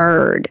of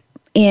bird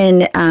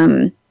in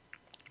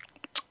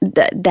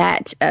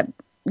that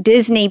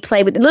Disney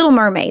play with the Little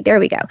Mermaid.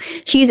 There we go.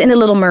 She's in the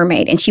Little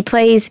Mermaid and she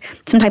plays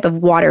some type of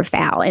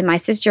waterfowl. And my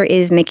sister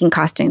is making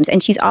costumes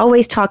and she's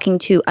always talking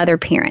to other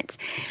parents.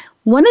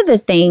 One of the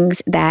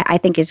things that I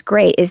think is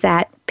great is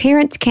that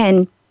parents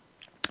can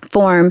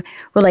form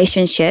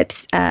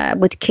relationships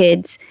with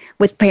kids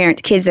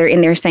that are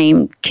in their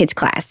same kids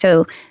class.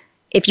 So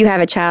if you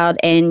have a child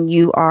and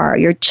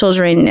your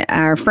children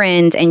are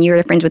friends and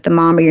you're friends with the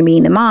mom or you're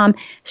meeting the mom,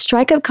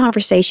 strike up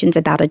conversations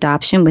about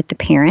adoption with the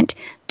parent.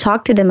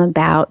 Talk to them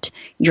about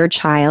your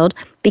child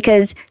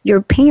because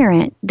your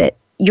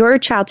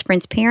child's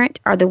friend's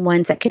parent are the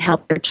ones that can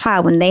help your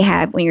child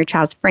when your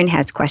child's friend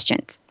has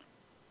questions.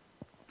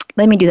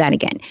 Let me do that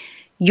again.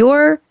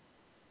 Your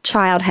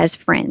child has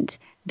friends.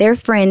 Their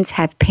friends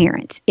have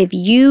parents. If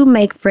you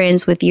make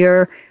friends with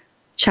your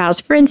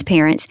child's friends'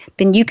 parents,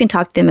 then you can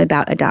talk to them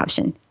about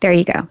adoption. There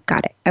you go.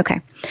 Got it.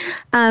 Okay.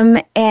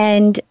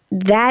 And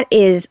that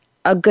is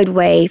a good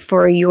way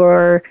for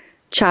your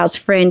child's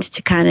friends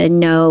to kind of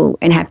know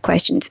and have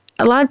questions.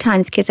 A lot of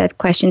times kids have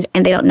questions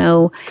and they don't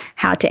know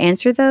how to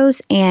answer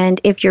those.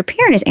 And if your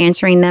parent is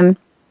answering them,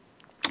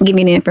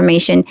 giving the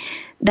information,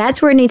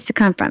 that's where it needs to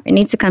come from. It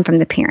needs to come from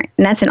the parent.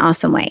 And that's an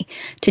awesome way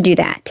to do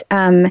that.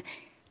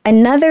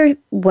 Another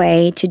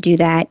way to do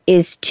that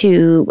is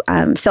to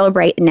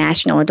celebrate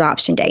National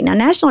Adoption Day. Now,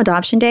 National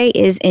Adoption Day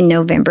is in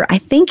November. I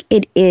think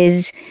it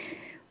is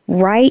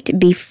right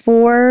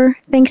before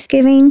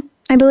Thanksgiving,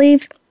 I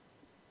believe.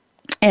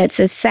 It's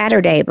a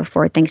Saturday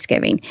before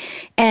Thanksgiving.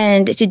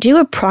 And to do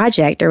a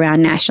project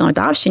around National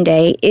Adoption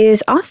Day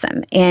is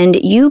awesome. And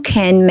you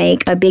can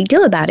make a big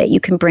deal about it. You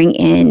can bring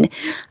in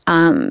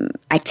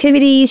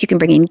activities, you can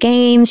bring in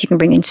games, you can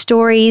bring in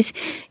stories,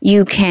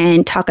 you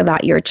can talk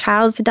about your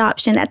child's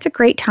adoption. That's a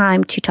great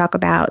time to talk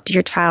about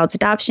your child's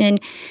adoption.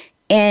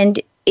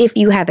 And if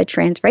you have a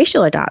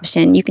transracial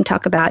adoption, you can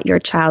talk about your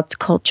child's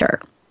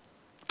culture.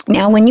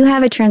 Now, when you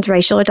have a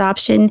transracial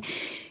adoption,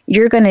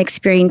 you're going to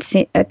experience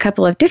a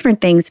couple of different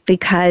things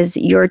because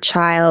your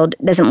child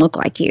doesn't look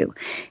like you.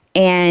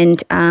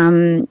 And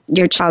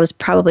your child is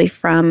probably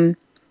can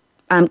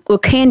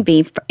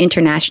be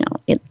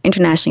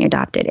internationally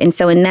adopted. And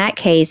so in that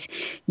case,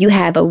 you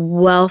have a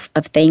wealth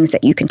of things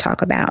that you can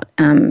talk about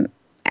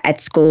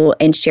at school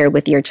and share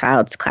with your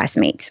child's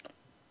classmates.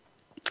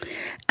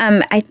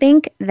 I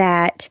think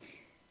that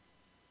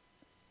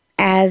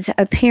as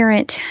a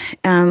parent,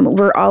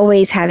 we're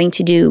always having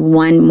to do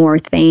one more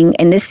thing,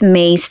 and this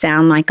may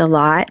sound like a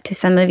lot to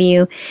some of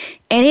you,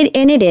 and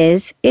it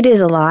is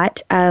a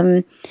lot.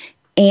 And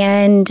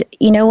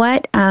you know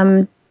what?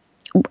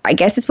 I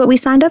guess it's what we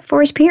signed up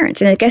for as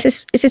parents, and I guess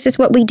it's just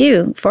what we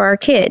do for our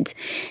kids.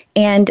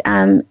 And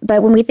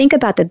but when we think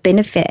about the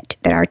benefit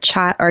that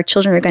our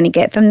children are going to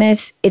get from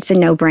this, it's a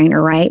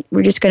no-brainer, right?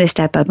 We're just going to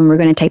step up and we're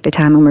going to take the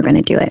time and we're going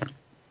to do it.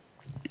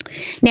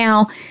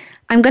 Now,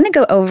 I'm going to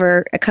go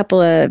over a couple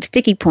of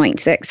sticky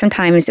points that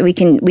sometimes we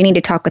need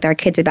to talk with our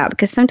kids about,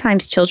 because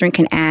sometimes children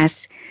can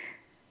ask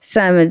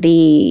some of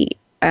the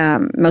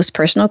most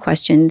personal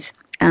questions.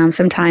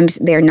 Sometimes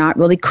they're not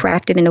really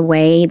crafted in a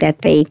way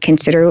that they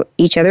consider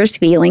each other's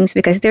feelings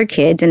because they're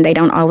kids and they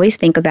don't always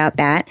think about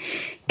that.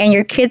 And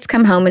your kids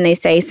come home and they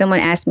say,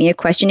 someone asked me a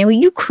question, and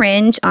will you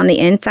cringe on the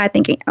inside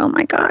thinking, oh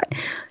my God,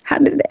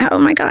 oh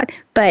my God.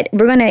 But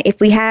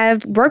if we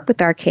have worked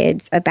with our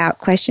kids about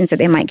questions that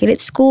they might get at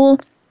school,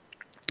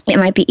 it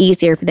might be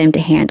easier for them to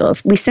handle.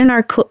 If we send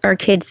our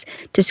kids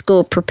to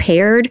school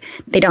prepared,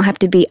 they don't have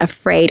to be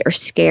afraid or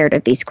scared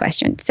of these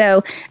questions.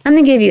 So I'm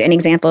going to give you an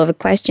example of a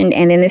question,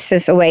 and then this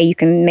is a way you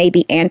can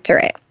maybe answer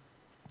it.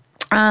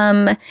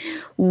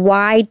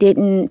 Why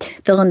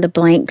didn't fill in the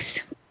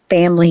blanks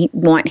family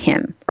want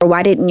him? Or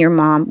why didn't your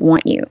mom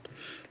want you?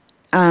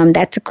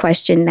 That's a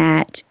question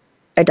that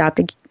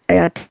adopted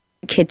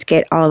kids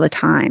get all the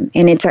time.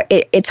 And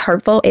it's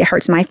hurtful. It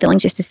hurts my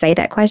feelings just to say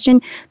that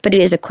question, but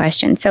it is a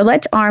question. So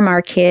let's arm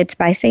our kids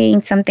by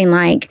saying something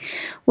like,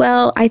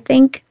 well, I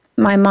think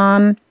my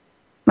mom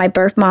my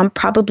birth mom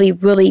probably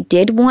really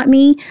did want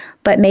me,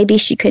 but maybe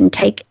she couldn't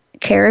take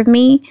care of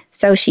me,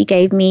 so she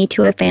gave me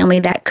to a family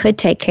that could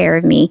take care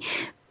of me,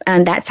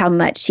 and that's how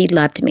much she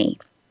loved me.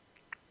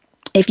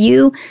 If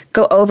you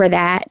go over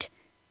that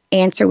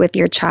answer with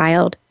your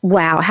child,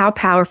 wow, how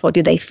powerful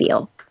do they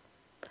feel?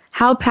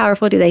 How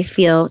powerful do they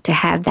feel to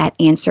have that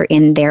answer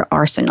in their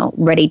arsenal,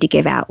 ready to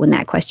give out when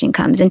that question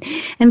comes? And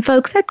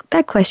folks,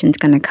 that question's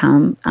going to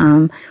come.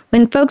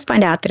 When folks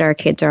find out that our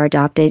kids are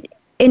adopted,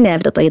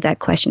 inevitably that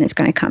question is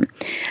going to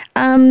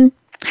come.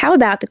 How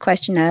about the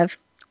question of,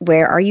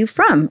 where are you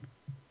from?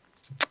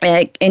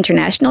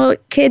 International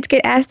kids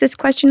get asked this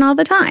question all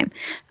the time.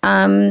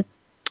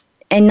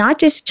 And not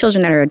just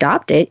children that are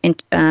adopted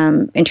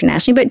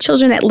internationally, but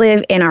children that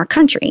live in our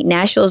country.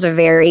 Nashville is a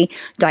very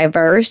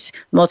diverse,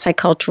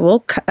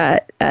 multicultural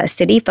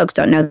city. Folks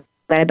don't know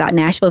that about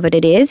Nashville, but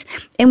it is.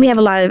 And we have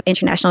a lot of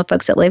international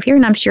folks that live here,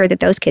 and I'm sure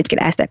that those kids get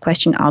asked that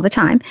question all the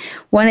time.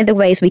 One of the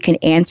ways we can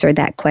answer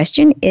that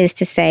question is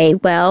to say,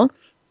 well,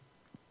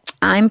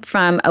 I'm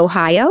from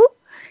Ohio,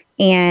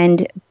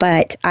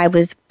 but I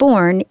was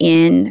born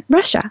in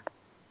Russia.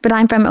 But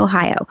I'm from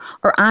Ohio,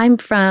 or I'm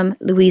from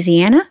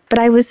Louisiana, but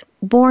I was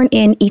born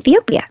in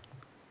Ethiopia.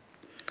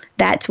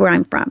 That's where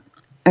I'm from.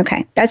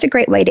 Okay, that's a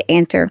great way to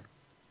answer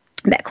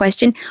that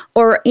question.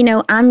 Or,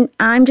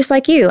 I'm just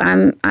like you.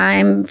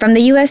 I'm from the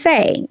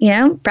USA.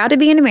 Proud to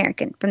be an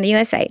American from the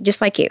USA,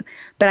 just like you.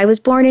 But I was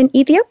born in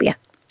Ethiopia.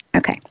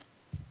 Okay,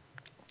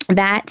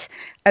 that's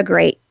a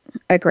great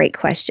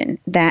question.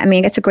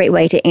 That's a great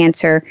way to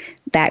answer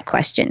that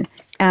question.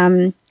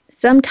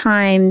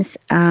 Sometimes.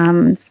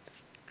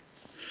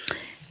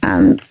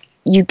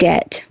 You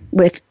get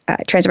with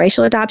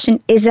transracial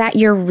adoption, is that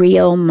your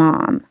real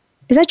mom?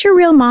 Is that your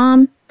real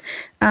mom?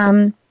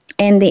 And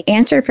the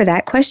answer for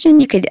that question,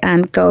 you could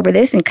go over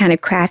this and kind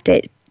of craft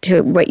it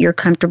to what you're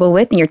comfortable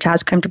with and your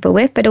child's comfortable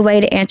with. But a way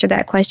to answer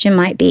that question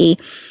might be,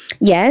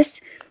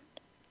 yes,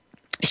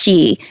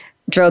 she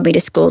drove me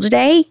to school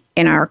today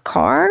in our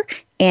car,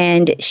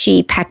 and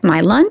she packed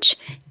my lunch.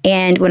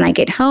 And when I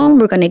get home,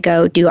 we're going to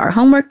go do our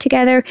homework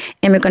together,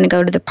 and we're going to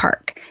go to the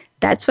park.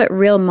 That's what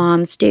real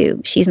moms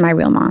do. She's my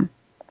real mom.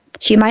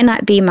 She might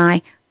not be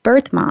my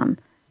birth mom,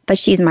 but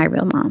she's my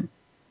real mom.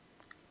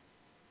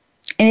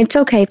 And it's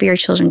okay for your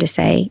children to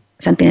say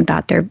something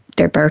about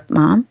their birth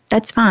mom.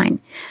 That's fine.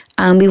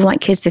 We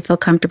want kids to feel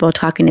comfortable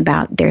talking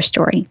about their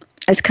story,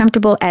 as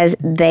comfortable as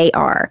they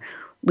are.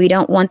 We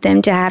don't want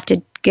them to have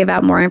to give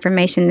out more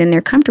information than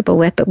they're comfortable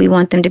with, but we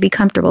want them to be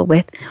comfortable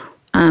with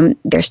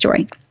their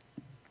story.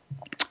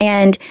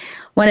 And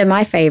one of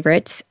my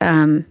favorites,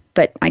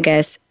 but I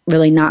guess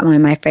really not one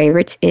of my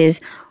favorites,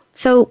 is,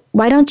 so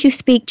why don't you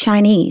speak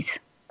Chinese?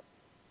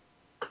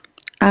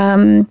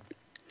 The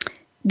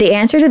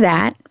answer to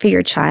that for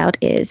your child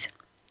is,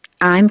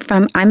 I'm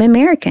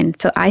American,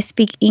 so I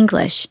speak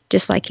English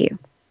just like you.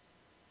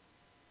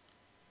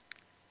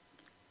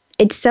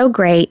 It's so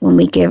great when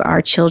we give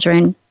our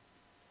children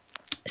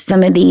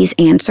some of these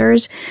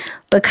answers,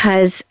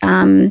 because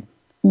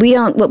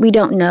what we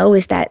don't know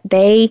is that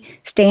they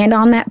stand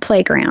on that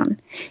playground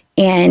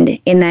and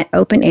in that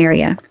open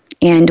area.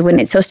 And when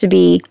it's supposed to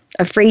be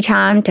a free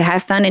time to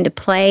have fun and to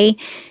play,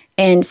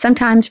 and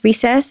sometimes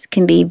recess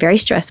can be very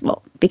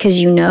stressful, because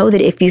you know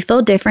that if you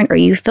feel different or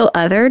you feel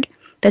othered,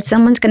 that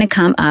someone's going to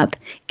come up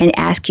and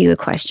ask you a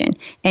question.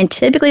 And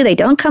typically they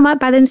don't come up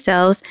by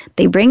themselves.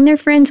 They bring their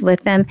friends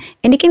with them,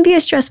 and it can be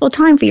a stressful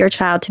time for your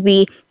child to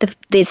be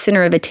the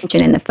center of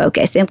attention and the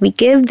focus. And if we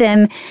give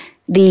them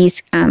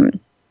these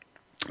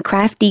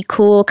crafty,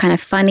 cool, kind of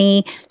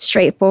funny,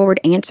 straightforward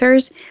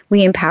answers,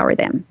 we empower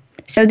them.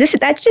 So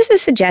that's just a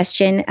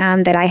suggestion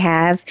that I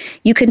have.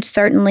 You can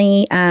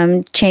certainly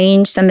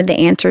change some of the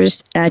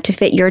answers to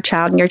fit your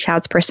child and your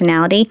child's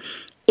personality.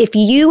 If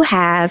you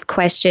have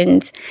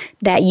questions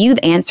that you've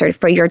answered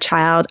for your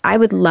child, I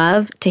would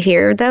love to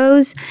hear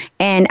those.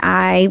 And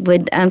I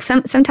would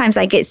sometimes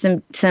I get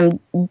some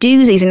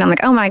doozies, and I'm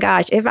like, oh my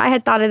gosh, if I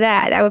had thought of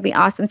that, that would be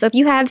awesome. So if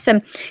you have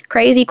some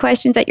crazy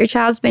questions that your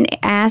child's been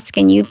asked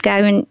and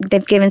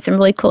they've given some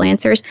really cool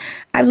answers,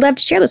 I'd love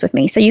to share those with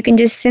me. So you can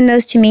just send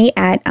those to me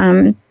at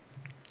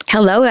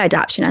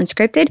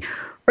hello@adoptionunscripted,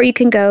 or you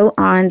can go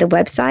on the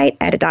website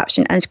at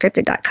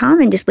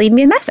adoptionunscripted.com and just leave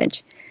me a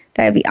message.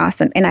 That would be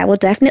awesome. And I will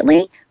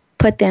definitely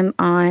put them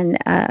on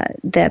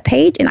the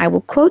page, and I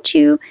will quote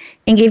you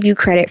and give you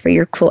credit for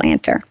your cool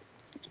answer.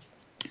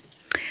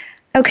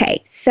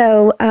 Okay,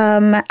 so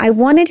I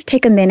wanted to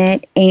take a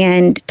minute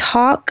and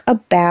talk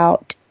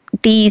about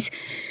these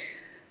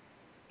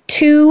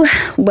two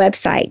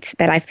websites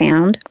that I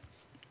found,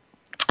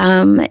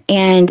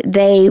 and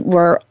they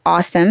were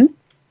awesome.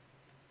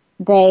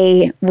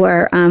 They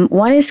were,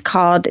 one is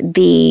called I'm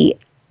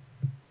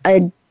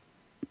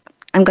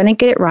going to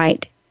get it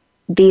right,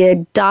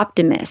 The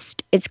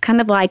Adoptimist. It's kind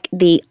of like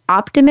The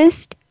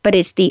Optimist, but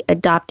it's The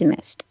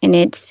Adoptimist.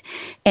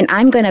 And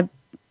I'm going to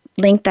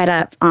link that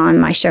up on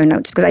my show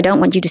notes, because I don't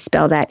want you to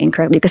spell that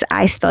incorrectly, because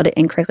I spelled it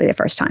incorrectly the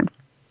first time.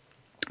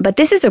 But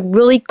this is a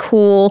really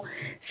cool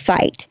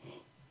site.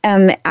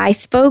 I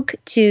spoke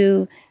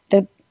to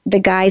the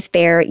guys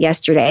there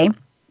yesterday.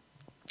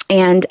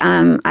 And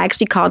I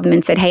actually called them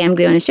and said, hey, I'm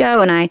doing a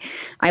show and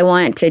I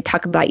want to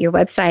talk about your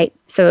website.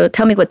 So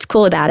tell me what's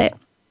cool about it.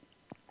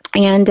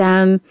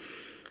 And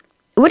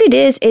what it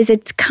is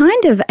it's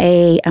kind of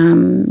I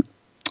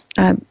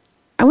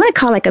want to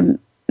call like a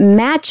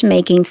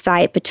matchmaking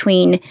site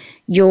between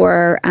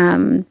your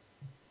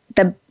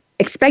the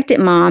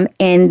expectant mom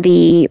and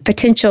the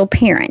potential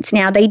parents.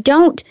 Now they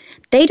don't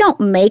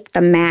make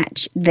the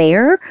match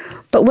there,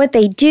 but what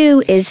they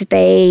do is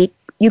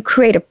you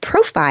create a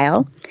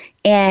profile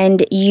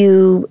and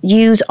you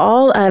use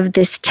all of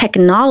this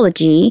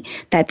technology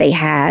that they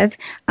have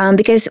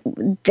because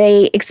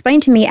they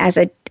explained to me as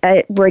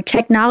where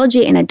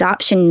technology and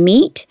adoption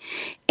meet.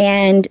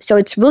 And so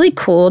it's really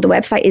cool. The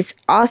website is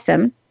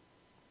awesome.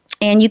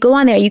 And you go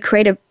on there, you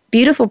create a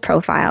beautiful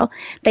profile.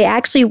 They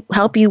actually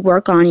help you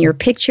work on your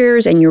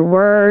pictures and your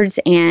words,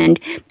 and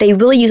they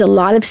really use a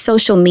lot of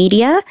social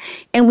media.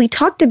 And we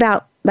talked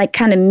about like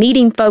kind of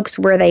meeting folks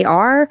where they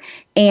are,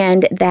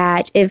 and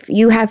that if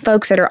you have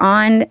folks that are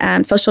on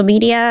social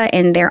media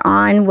and they're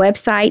on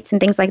websites and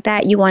things like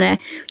that, you want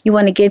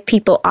to give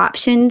people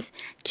options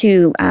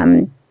to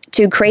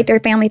create their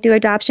family through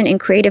adoption in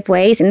creative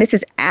ways. And this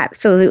is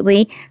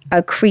absolutely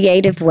a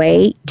creative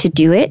way to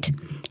do it.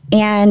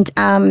 And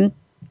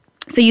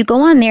so you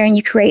go on there and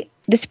you create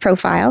this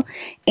profile,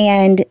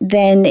 and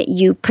then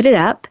you put it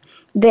up.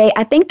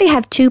 I think they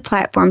have two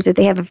platforms.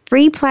 They have a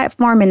free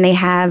platform and they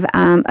have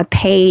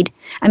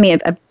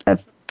a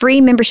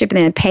free membership and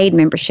then a paid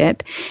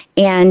membership.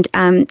 And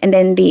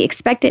then the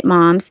expectant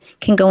moms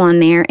can go on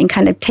there and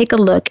kind of take a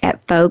look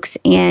at folks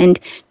and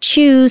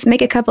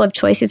make a couple of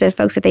choices of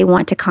folks that they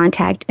want to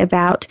contact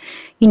about,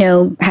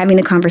 having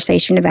the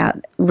conversation about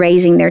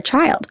raising their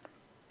child.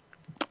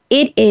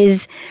 It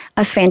is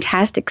a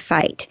fantastic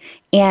site,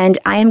 and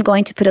I am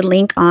going to put a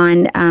link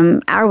on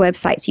our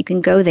website so you can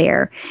go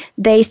there.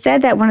 They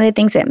said that one of the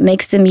things that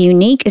makes them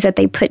unique is that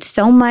they put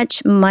so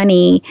much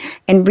money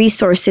and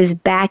resources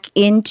back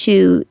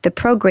into the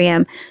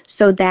program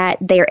so that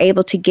they are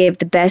able to give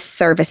the best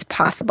service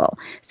possible.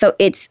 So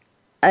it's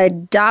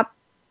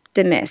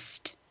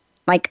Adoptimist,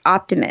 like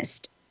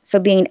optimist. So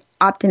being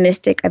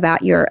optimistic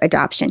about your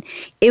adoption.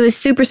 It was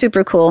super,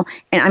 super cool.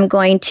 And I'm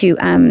going to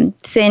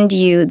send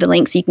you the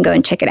link so you can go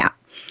and check it out.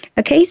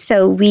 Okay,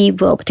 so we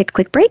will take a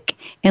quick break.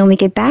 And when we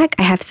get back,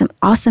 I have some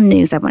awesome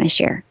news I want to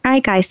share. All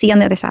right, guys, see you on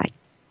the other side.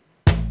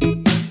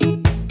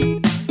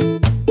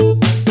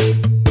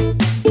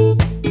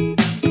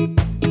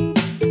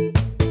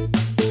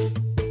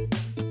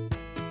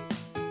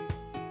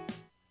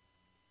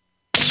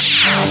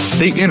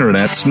 The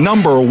Internet's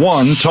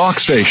 #1 talk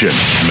station.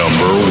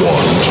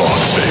 #1 talk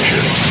station.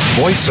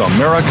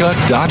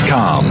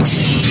 VoiceAmerica.com.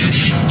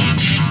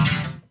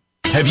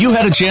 Have you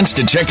had a chance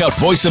to check out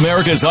Voice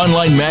America's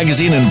online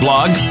magazine and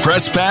blog,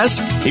 Press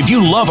Pass? If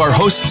you love our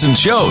hosts and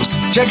shows,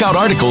 check out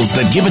articles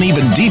that give an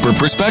even deeper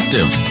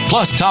perspective.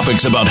 Plus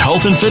topics about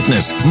health and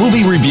fitness,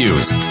 movie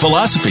reviews,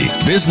 philosophy,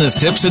 business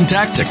tips and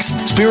tactics,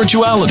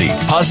 spirituality,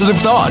 positive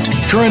thought,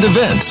 current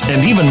events,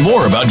 and even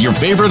more about your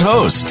favorite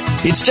host.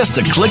 It's just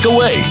a click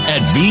away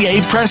at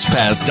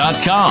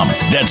VAPressPass.com.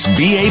 That's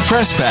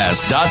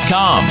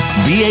VAPressPass.com.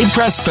 VA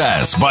Press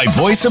Pass by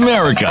Voice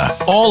America.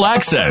 All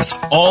access,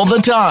 all the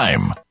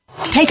time.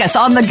 Take us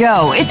on the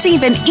go. It's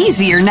even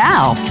easier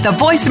now. The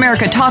Voice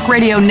America Talk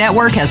Radio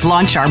Network has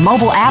launched our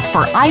mobile app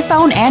for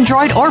iPhone,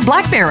 Android, or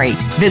BlackBerry.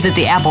 Visit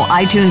the Apple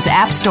iTunes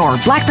App Store,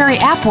 BlackBerry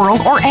App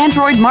World, or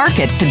Android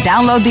Market to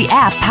download the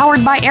app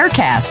powered by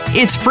Aircast.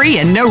 It's free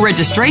and no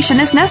registration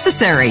is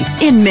necessary.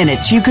 In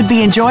minutes, you could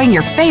be enjoying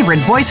your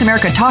favorite Voice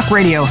America Talk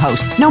Radio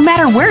host, no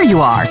matter where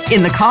you are,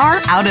 in the car,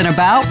 out and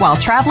about, while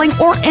traveling,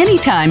 or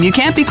anytime you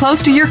can't be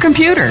close to your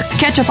computer.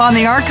 Catch up on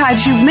the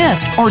archives you've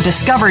missed or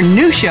discover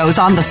new shows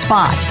on the spot.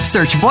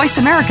 Search Voice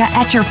America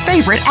at your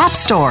favorite app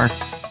store.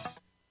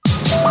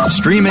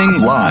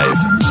 Streaming live.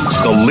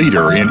 The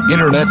leader in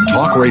Internet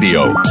talk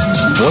radio.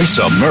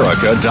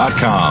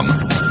 VoiceAmerica.com.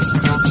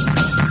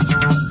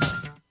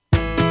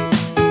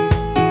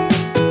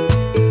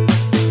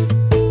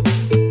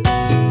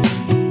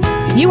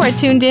 You are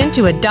tuned in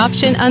to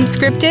Adoption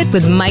Unscripted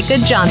with Micah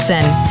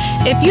Johnson.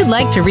 If you'd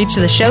like to reach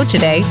the show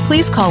today,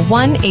 please call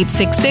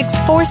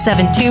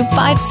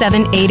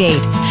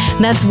 1-866-472-5788.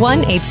 That's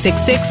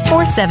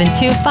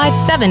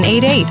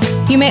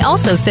 1-866-472-5788. You may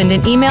also send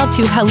an email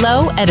to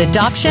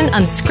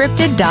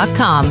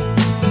hello@adoptionunscripted.com.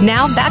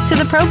 Now back to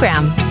the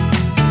program.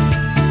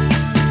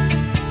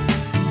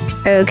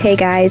 Okay,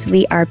 guys,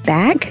 we are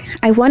back.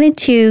 I wanted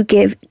to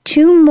give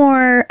two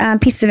more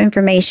pieces of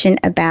information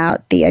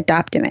about the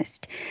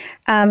Adoptimist.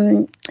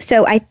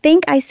 So I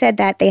think I said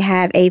that they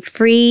have a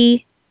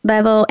free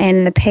level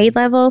and the paid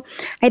level.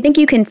 I think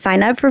you can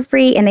sign up for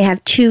free, and they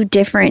have two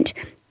different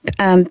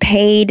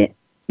paid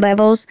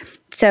levels.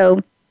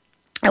 So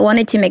I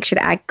wanted to make sure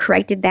that I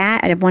corrected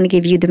that. I want to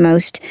give you the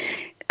most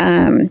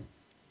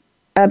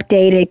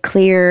updated,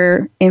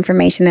 clear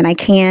information that I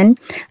can.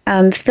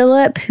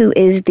 Philip, who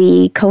is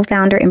the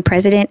co-founder and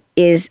president,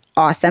 is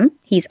awesome.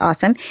 He's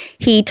awesome.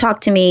 He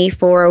talked to me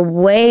for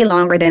way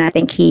longer than I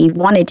think he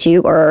wanted to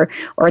or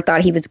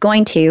thought he was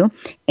going to.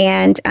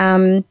 And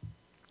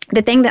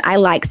the thing that I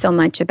like so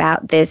much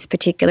about this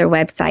particular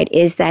website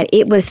is that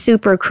it was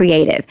super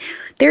creative.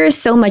 There is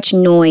so much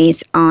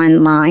noise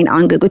online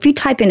on Google. If you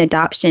type in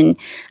adoption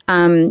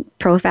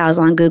profiles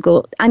on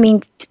Google, I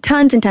mean,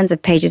 tons and tons of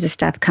pages of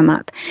stuff come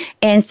up.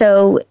 And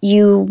so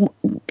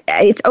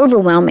it's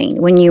overwhelming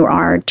when you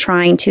are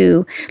trying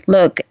to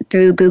look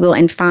through Google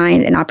and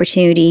find an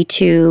opportunity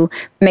to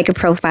make a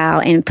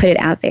profile and put it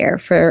out there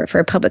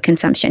for public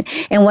consumption.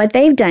 And what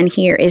they've done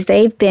here is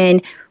they've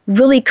been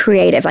really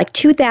creative, like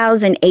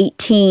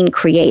 2018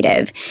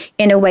 creative,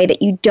 in a way that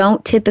you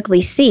don't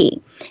typically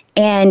see.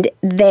 And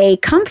they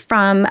come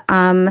from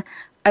a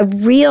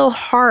real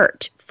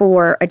heart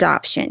for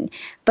adoption.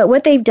 But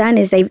what they've done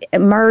is they've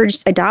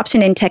merged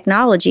adoption and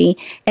technology,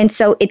 and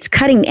so it's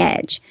cutting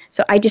edge.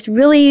 So I just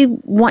really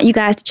want you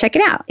guys to check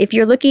it out. If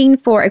you're looking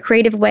for a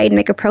creative way to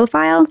make a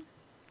profile,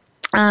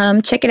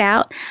 check it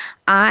out.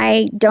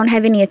 I don't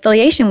have any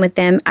affiliation with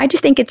them. I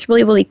just think it's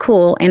really, really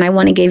cool, and I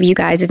want to give you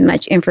guys as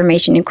much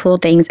information and cool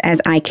things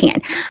as I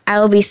can. I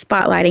will be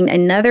spotlighting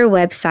another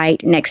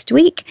website next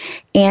week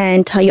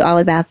and tell you all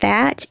about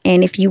that.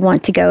 And if you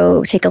want to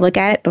go take a look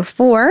at it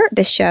before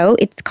the show,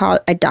 it's called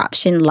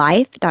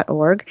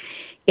adoptionlife.org.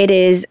 It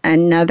is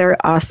another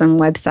awesome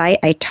website.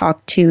 I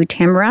talked to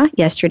Tamara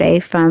yesterday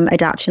from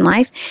Adoption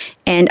Life,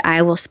 and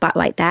I will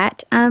spotlight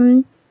that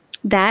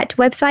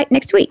website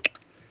next week.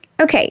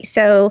 Okay,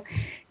 so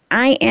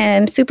I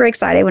am super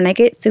excited. When I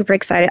get super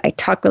excited, I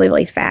talk really,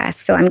 really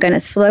fast. So I'm going to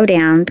slow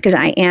down because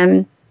I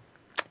am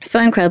so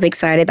incredibly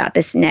excited about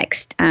this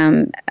next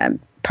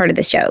part of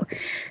the show.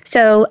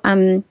 So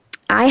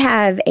I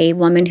have a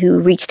woman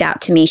who reached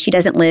out to me. She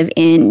doesn't live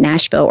in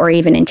Nashville or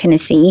even in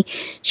Tennessee.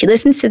 She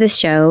listens to this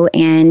show,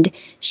 and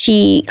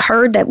she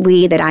heard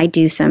that I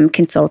do some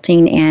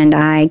consulting and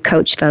I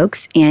coach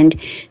folks. And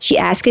she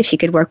asked if she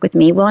could work with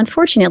me. Well,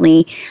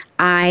 unfortunately,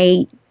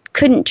 I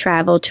couldn't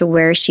travel to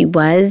where she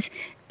was.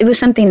 It was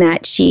something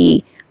that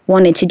she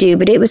wanted to do,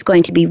 but it was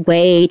going to be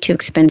way too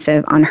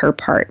expensive on her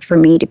part for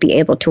me to be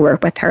able to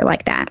work with her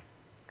like that.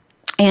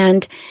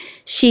 And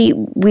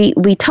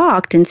we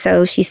talked, and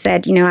so she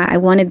said, I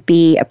want to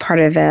be a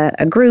part of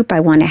a group. I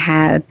want to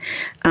have,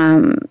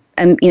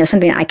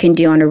 something that I can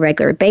do on a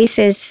regular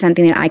basis,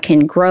 something that I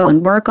can grow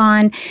and work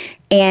on.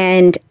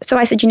 And so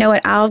I said, you know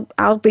what,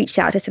 I'll reach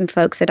out to some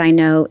folks that I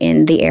know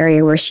in the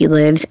area where she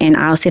lives, and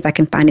I'll see if I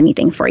can find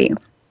anything for you.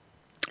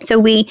 So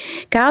we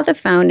got off the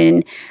phone,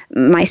 and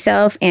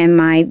myself and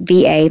my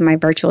VA, my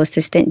virtual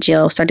assistant,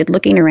 Jill, started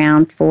looking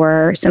around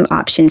for some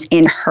options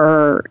in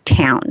her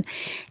town.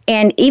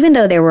 And even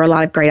though there were a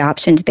lot of great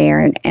options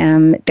there,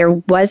 there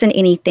wasn't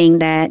anything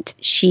that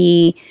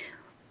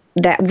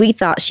we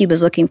thought she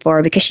was looking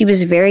for, because she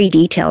was very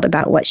detailed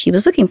about what she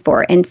was looking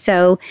for. And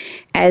so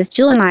as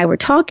Jill and I were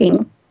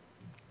talking,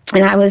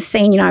 and I was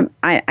saying,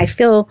 I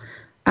feel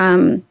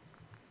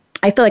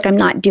like I'm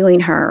not doing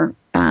her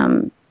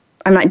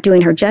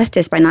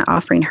justice by not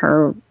offering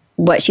her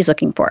what she's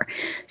looking for.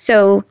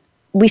 So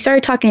we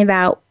started talking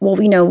about,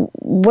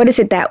 what is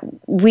it that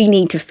we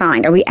need to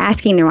find? Are we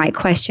asking the right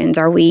questions?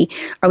 Are we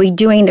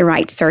doing the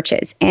right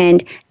searches?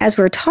 And as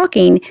we're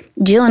talking,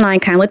 Jill and I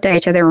kind of looked at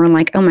each other and we're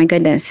like, oh my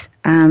goodness,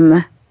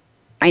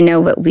 I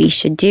know what we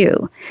should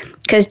do.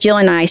 Because Jill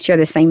and I share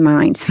the same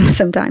minds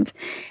sometimes.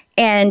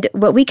 And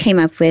what we came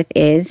up with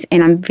is,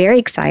 and I'm very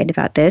excited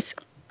about this,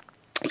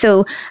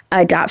 so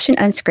Adoption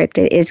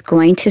Unscripted is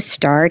going to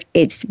start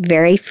its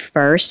very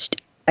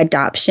first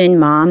Adoption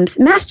Moms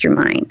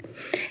Mastermind.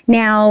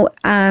 Now,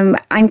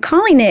 I'm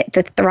calling it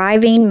the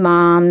Thriving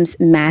Moms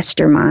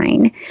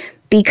Mastermind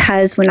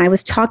because when I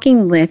was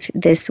talking with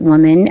this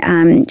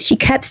woman, she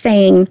kept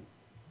saying,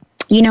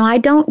 I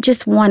don't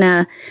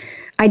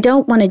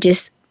want to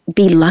just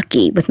be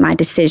lucky with my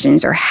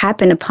decisions or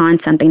happen upon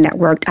something that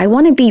worked. I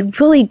want to be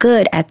really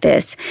good at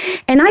this.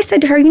 And I said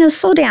to her,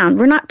 slow down.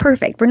 We're not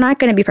perfect. We're not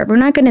going to be perfect. We're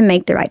not going to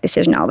make the right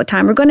decision all the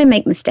time. We're going to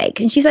make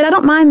mistakes. And she said, I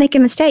don't mind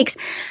making mistakes.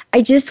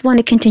 I just want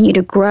to continue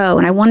to grow,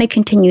 and I want to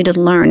continue to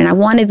learn, and I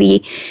want to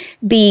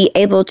be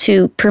able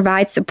to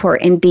provide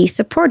support and be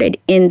supported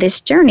in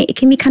this journey. It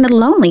can be kind of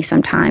lonely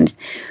sometimes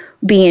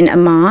being a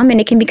mom, and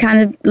it can be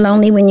kind of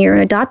lonely when you're an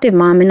adoptive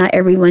mom and not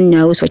everyone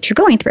knows what you're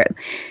going through.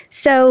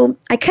 So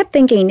I kept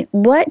thinking,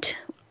 what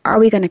are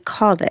we going to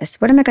call this?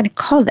 What am I going to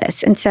call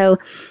this? And so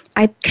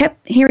I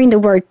kept hearing the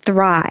word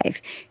thrive.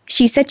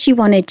 She said she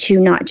wanted to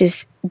not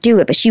just do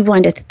it, but she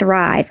wanted to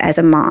thrive as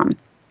a mom.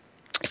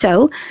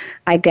 So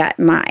I got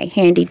my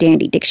handy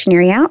dandy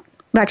dictionary out.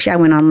 Well, actually, I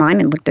went online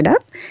and looked it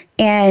up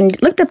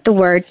and looked up the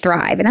word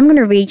thrive. And I'm going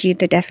to read you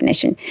the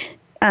definition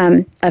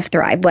of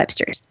thrive,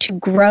 Webster's: to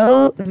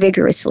grow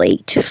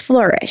vigorously, to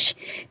flourish,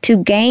 to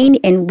gain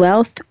in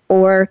wealth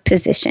or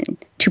position,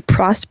 to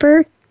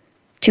prosper,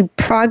 to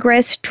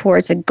progress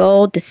towards a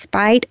goal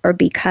despite or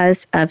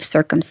because of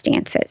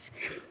circumstances.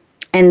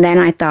 And then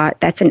I thought,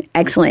 that's an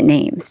excellent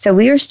name. So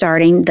we are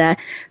starting the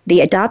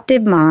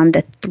Adoptive Mom,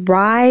 the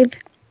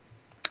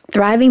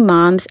Thriving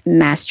Moms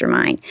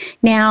Mastermind.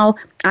 Now,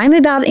 I'm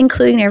about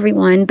including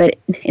everyone, but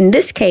in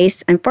this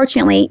case,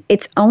 unfortunately,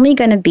 it's only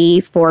going to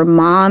be for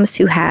moms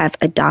who have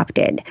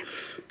adopted,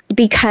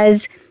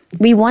 because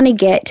we want to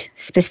get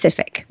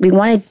specific. We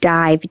want to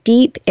dive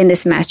deep in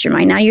this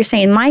mastermind. Now you're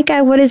saying,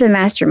 Micah, what is a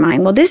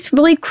mastermind? Well, this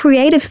really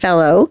creative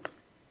fellow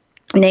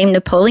named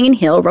Napoleon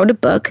Hill wrote a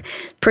book,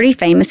 pretty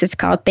famous. It's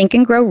called Think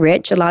and Grow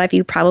Rich. A lot of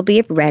you probably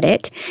have read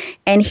it.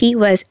 And he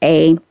was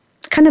a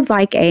kind of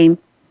like a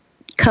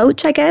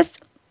coach, I guess,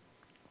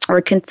 or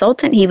a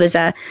consultant. He was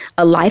a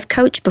life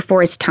coach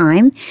before his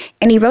time.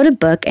 And he wrote a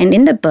book. And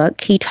in the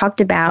book, he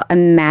talked about a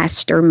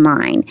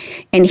mastermind.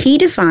 And he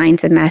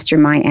defines a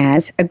mastermind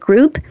as a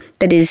group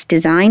that is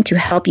designed to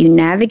help you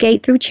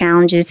navigate through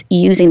challenges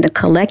using the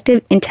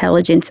collective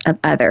intelligence of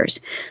others.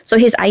 So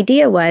his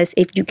idea was,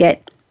 if you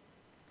get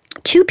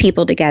two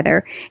people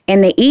together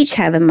and they each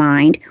have a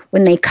mind,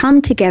 when they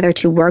come together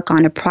to work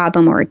on a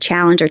problem or a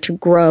challenge or to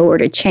grow or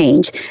to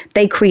change,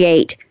 they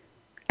create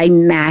a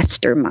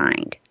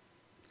mastermind,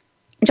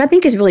 which I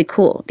think is really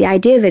cool. The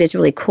idea of it is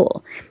really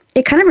cool.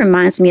 It kind of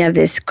reminds me of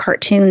this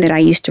cartoon that I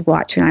used to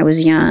watch when I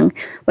was young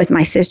with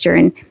my sister,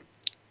 and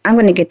I'm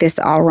going to get this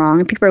all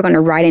wrong. People are going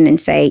to write in and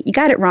say, you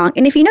got it wrong.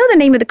 And if you know the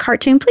name of the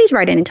cartoon, please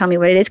write in and tell me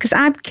what it is, because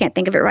I can't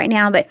think of it right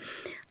now. But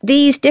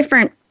these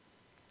different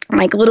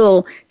like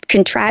little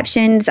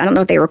contraptions, I don't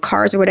know if they were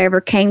cars or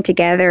whatever, came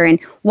together, and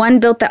one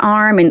built the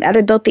arm and the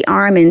other built the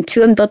arm and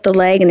two of them built the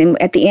leg. And then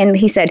at the end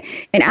he said,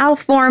 and I'll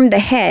form the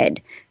head.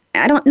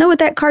 I don't know what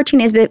that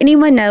cartoon is, but if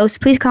anyone knows,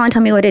 please call and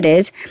tell me what it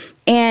is.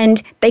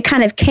 And they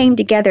kind of came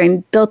together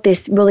and built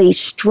this really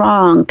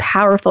strong,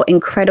 powerful,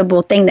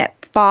 incredible thing that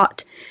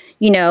fought,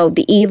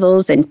 the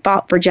evils and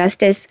fought for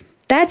justice.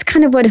 That's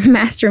kind of what a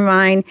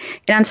mastermind,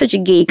 and I'm such a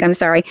geek, I'm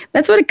sorry.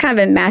 That's what a kind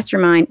of a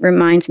mastermind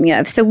reminds me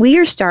of. So we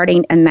are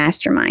starting a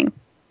mastermind.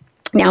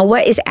 Now,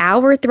 what is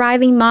our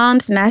Thriving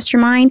Moms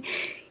Mastermind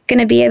going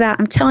to be about?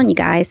 I'm telling you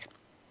guys,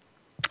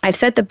 I've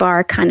set the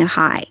bar kind of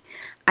high.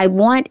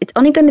 It's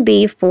only going to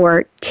be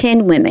for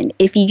 10 women.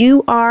 If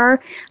you are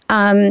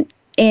in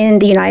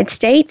the United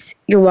States,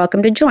 you're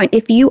welcome to join.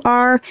 If you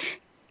are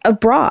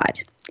abroad,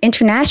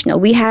 international,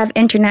 we have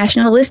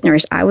international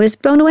listeners. I was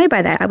blown away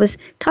by that. I was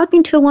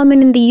talking to a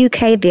woman in the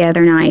UK the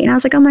other night, and I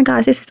was like, oh my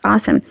gosh, this is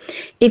awesome.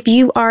 If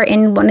you are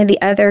in one of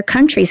the other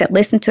countries that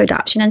listen to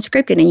Adoption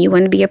Unscripted and you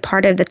want to be a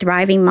part of the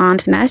Thriving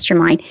Moms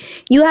Mastermind,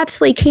 you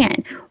absolutely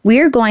can.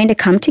 We're going to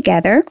come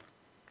together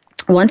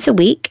once a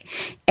week,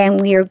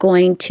 and we are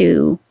going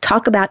to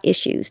talk about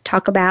issues,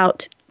 talk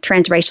about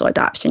transracial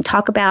adoption,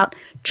 talk about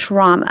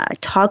trauma,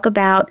 talk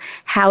about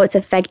how it's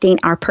affecting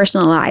our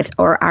personal lives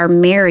or our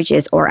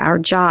marriages or our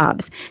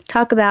jobs,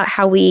 talk about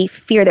how we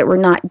fear that we're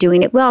not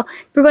doing it well.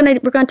 We're going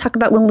to talk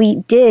about when we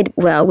did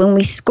well, when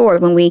we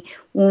scored, when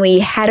we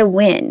had a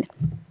win,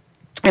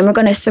 and we're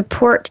going to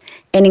support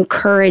and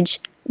encourage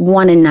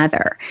one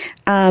another.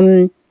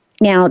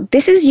 Now,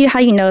 this is how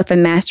you know if a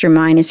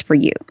mastermind is for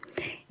you.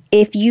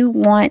 If you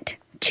want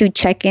to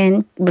check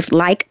in with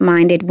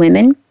like-minded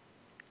women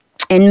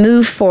and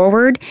move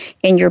forward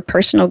in your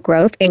personal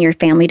growth and your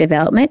family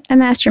development, a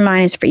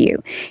mastermind is for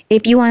you.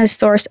 If you want a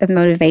source of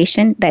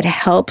motivation that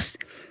helps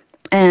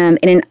in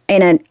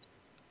an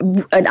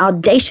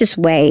audacious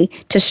way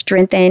to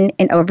strengthen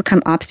and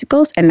overcome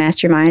obstacles, a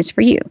mastermind is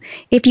for you.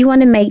 If you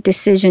want to make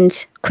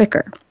decisions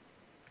quicker,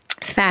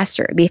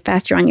 faster, be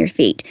faster on your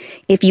feet.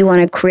 If you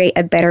want to create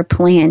a better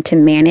plan to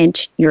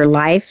manage your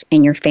life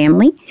and your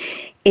family,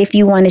 if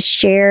you want to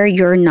share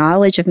your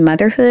knowledge of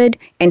motherhood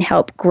and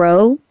help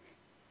grow,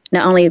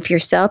 not only of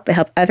yourself, but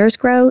help others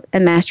grow, a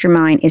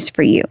mastermind is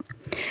for you.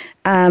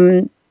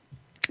 The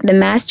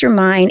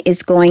mastermind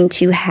is we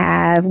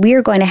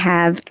are going to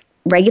have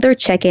regular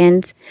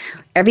check-ins.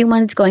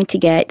 Everyone's going to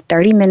get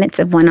 30 minutes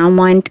of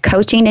one-on-one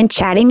coaching and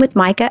chatting with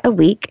Micah a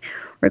week.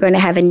 We're going to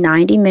have a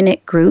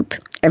 90-minute group.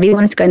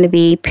 Everyone's going to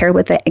be paired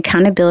with an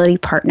accountability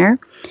partner.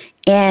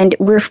 And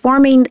we're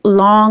forming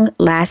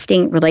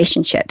long-lasting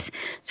relationships.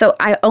 So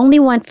I only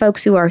want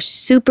folks who are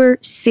super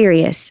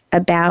serious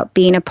about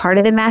being a part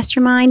of the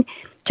mastermind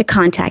to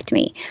contact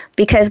me,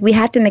 because we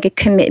have to make a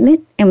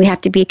commitment and we have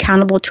to be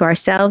accountable to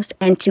ourselves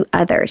and to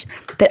others.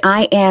 But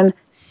I am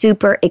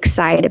super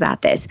excited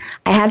about this.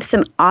 I have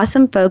some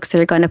awesome folks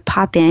that are going to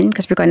pop in,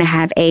 because we're going to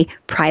have a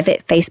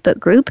private Facebook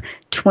group,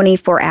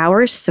 24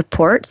 hours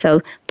support.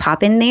 So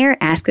pop in there,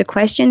 ask a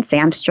question, say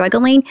I'm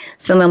struggling.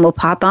 Someone will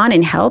pop on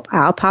and help.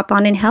 I'll pop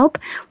on and help.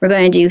 We're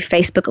going to do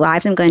Facebook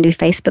Lives. I'm going to do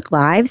Facebook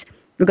Lives.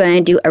 We're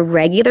going to do a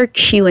regular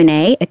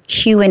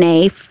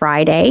Q&A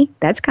Friday.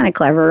 That's kind of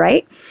clever,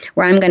 right?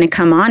 Where I'm going to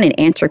come on and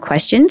answer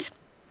questions.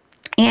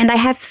 And I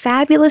have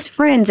fabulous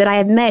friends that I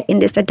have met in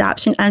this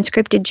Adoption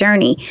Unscripted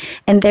journey.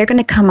 And they're going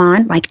to come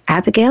on, like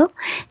Abigail,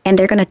 and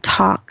they're going to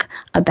talk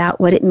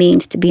about what it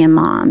means to be a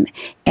mom.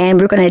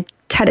 And we're going to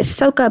try to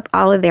soak up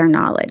all of their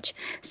knowledge.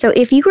 So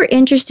if you were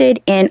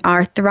interested in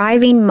our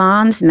Thriving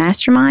Moms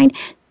Mastermind,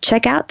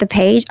 check out the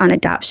page on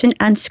Adoption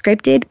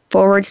Unscripted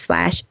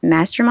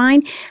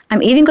 /mastermind.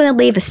 I'm even going to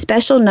leave a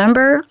special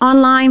number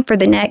online for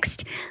the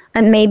next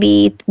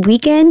maybe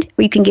weekend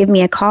where you can give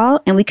me a call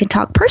and we can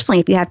talk personally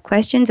if you have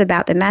questions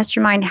about the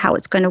mastermind, how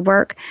it's going to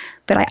work.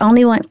 But I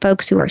only want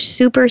folks who are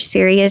super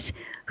serious,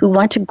 who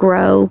want to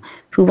grow,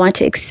 who want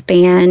to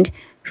expand,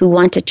 who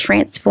want to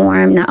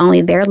transform not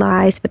only their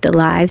lives, but the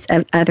lives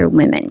of other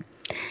women.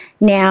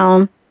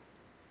 Now,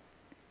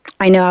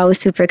 I know I was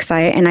super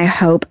excited, and I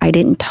hope I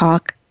didn't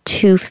talk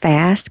too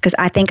fast, because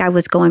I think I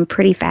was going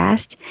pretty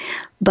fast,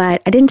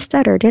 but I didn't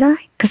stutter, did I?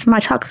 Because when I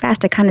talk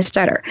fast, I kind of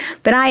stutter.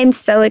 But I am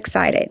so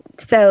excited.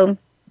 So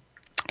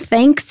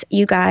thanks,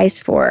 you guys,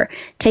 for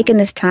taking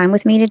this time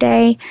with me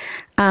today.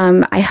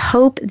 I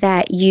hope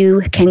that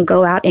you can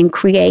go out and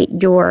create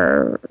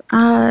your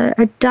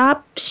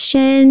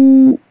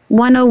Adoption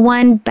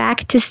 101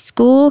 back to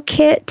school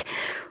kit.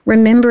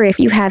 Remember, if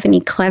you have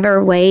any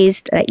clever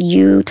ways that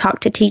you talk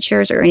to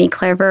teachers or any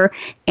clever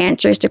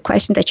answers to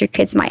questions that your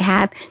kids might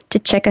have, to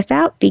check us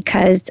out,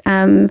 because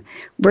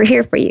we're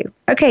here for you.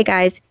 Okay,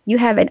 guys, you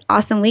have an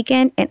awesome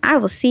weekend, and I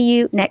will see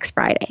you next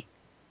Friday.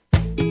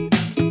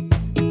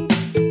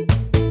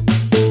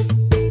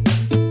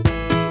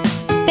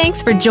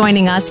 Thanks for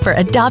joining us for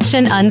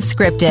Adoption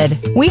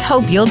Unscripted. We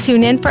hope you'll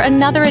tune in for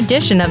another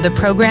edition of the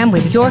program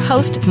with your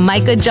host,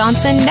 Micah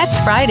Johnson, next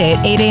Friday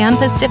at 8 a.m.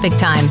 Pacific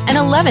Time and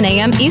 11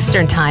 a.m.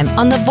 Eastern Time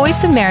on the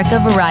Voice America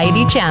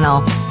Variety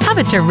Channel. Have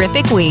a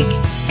terrific week.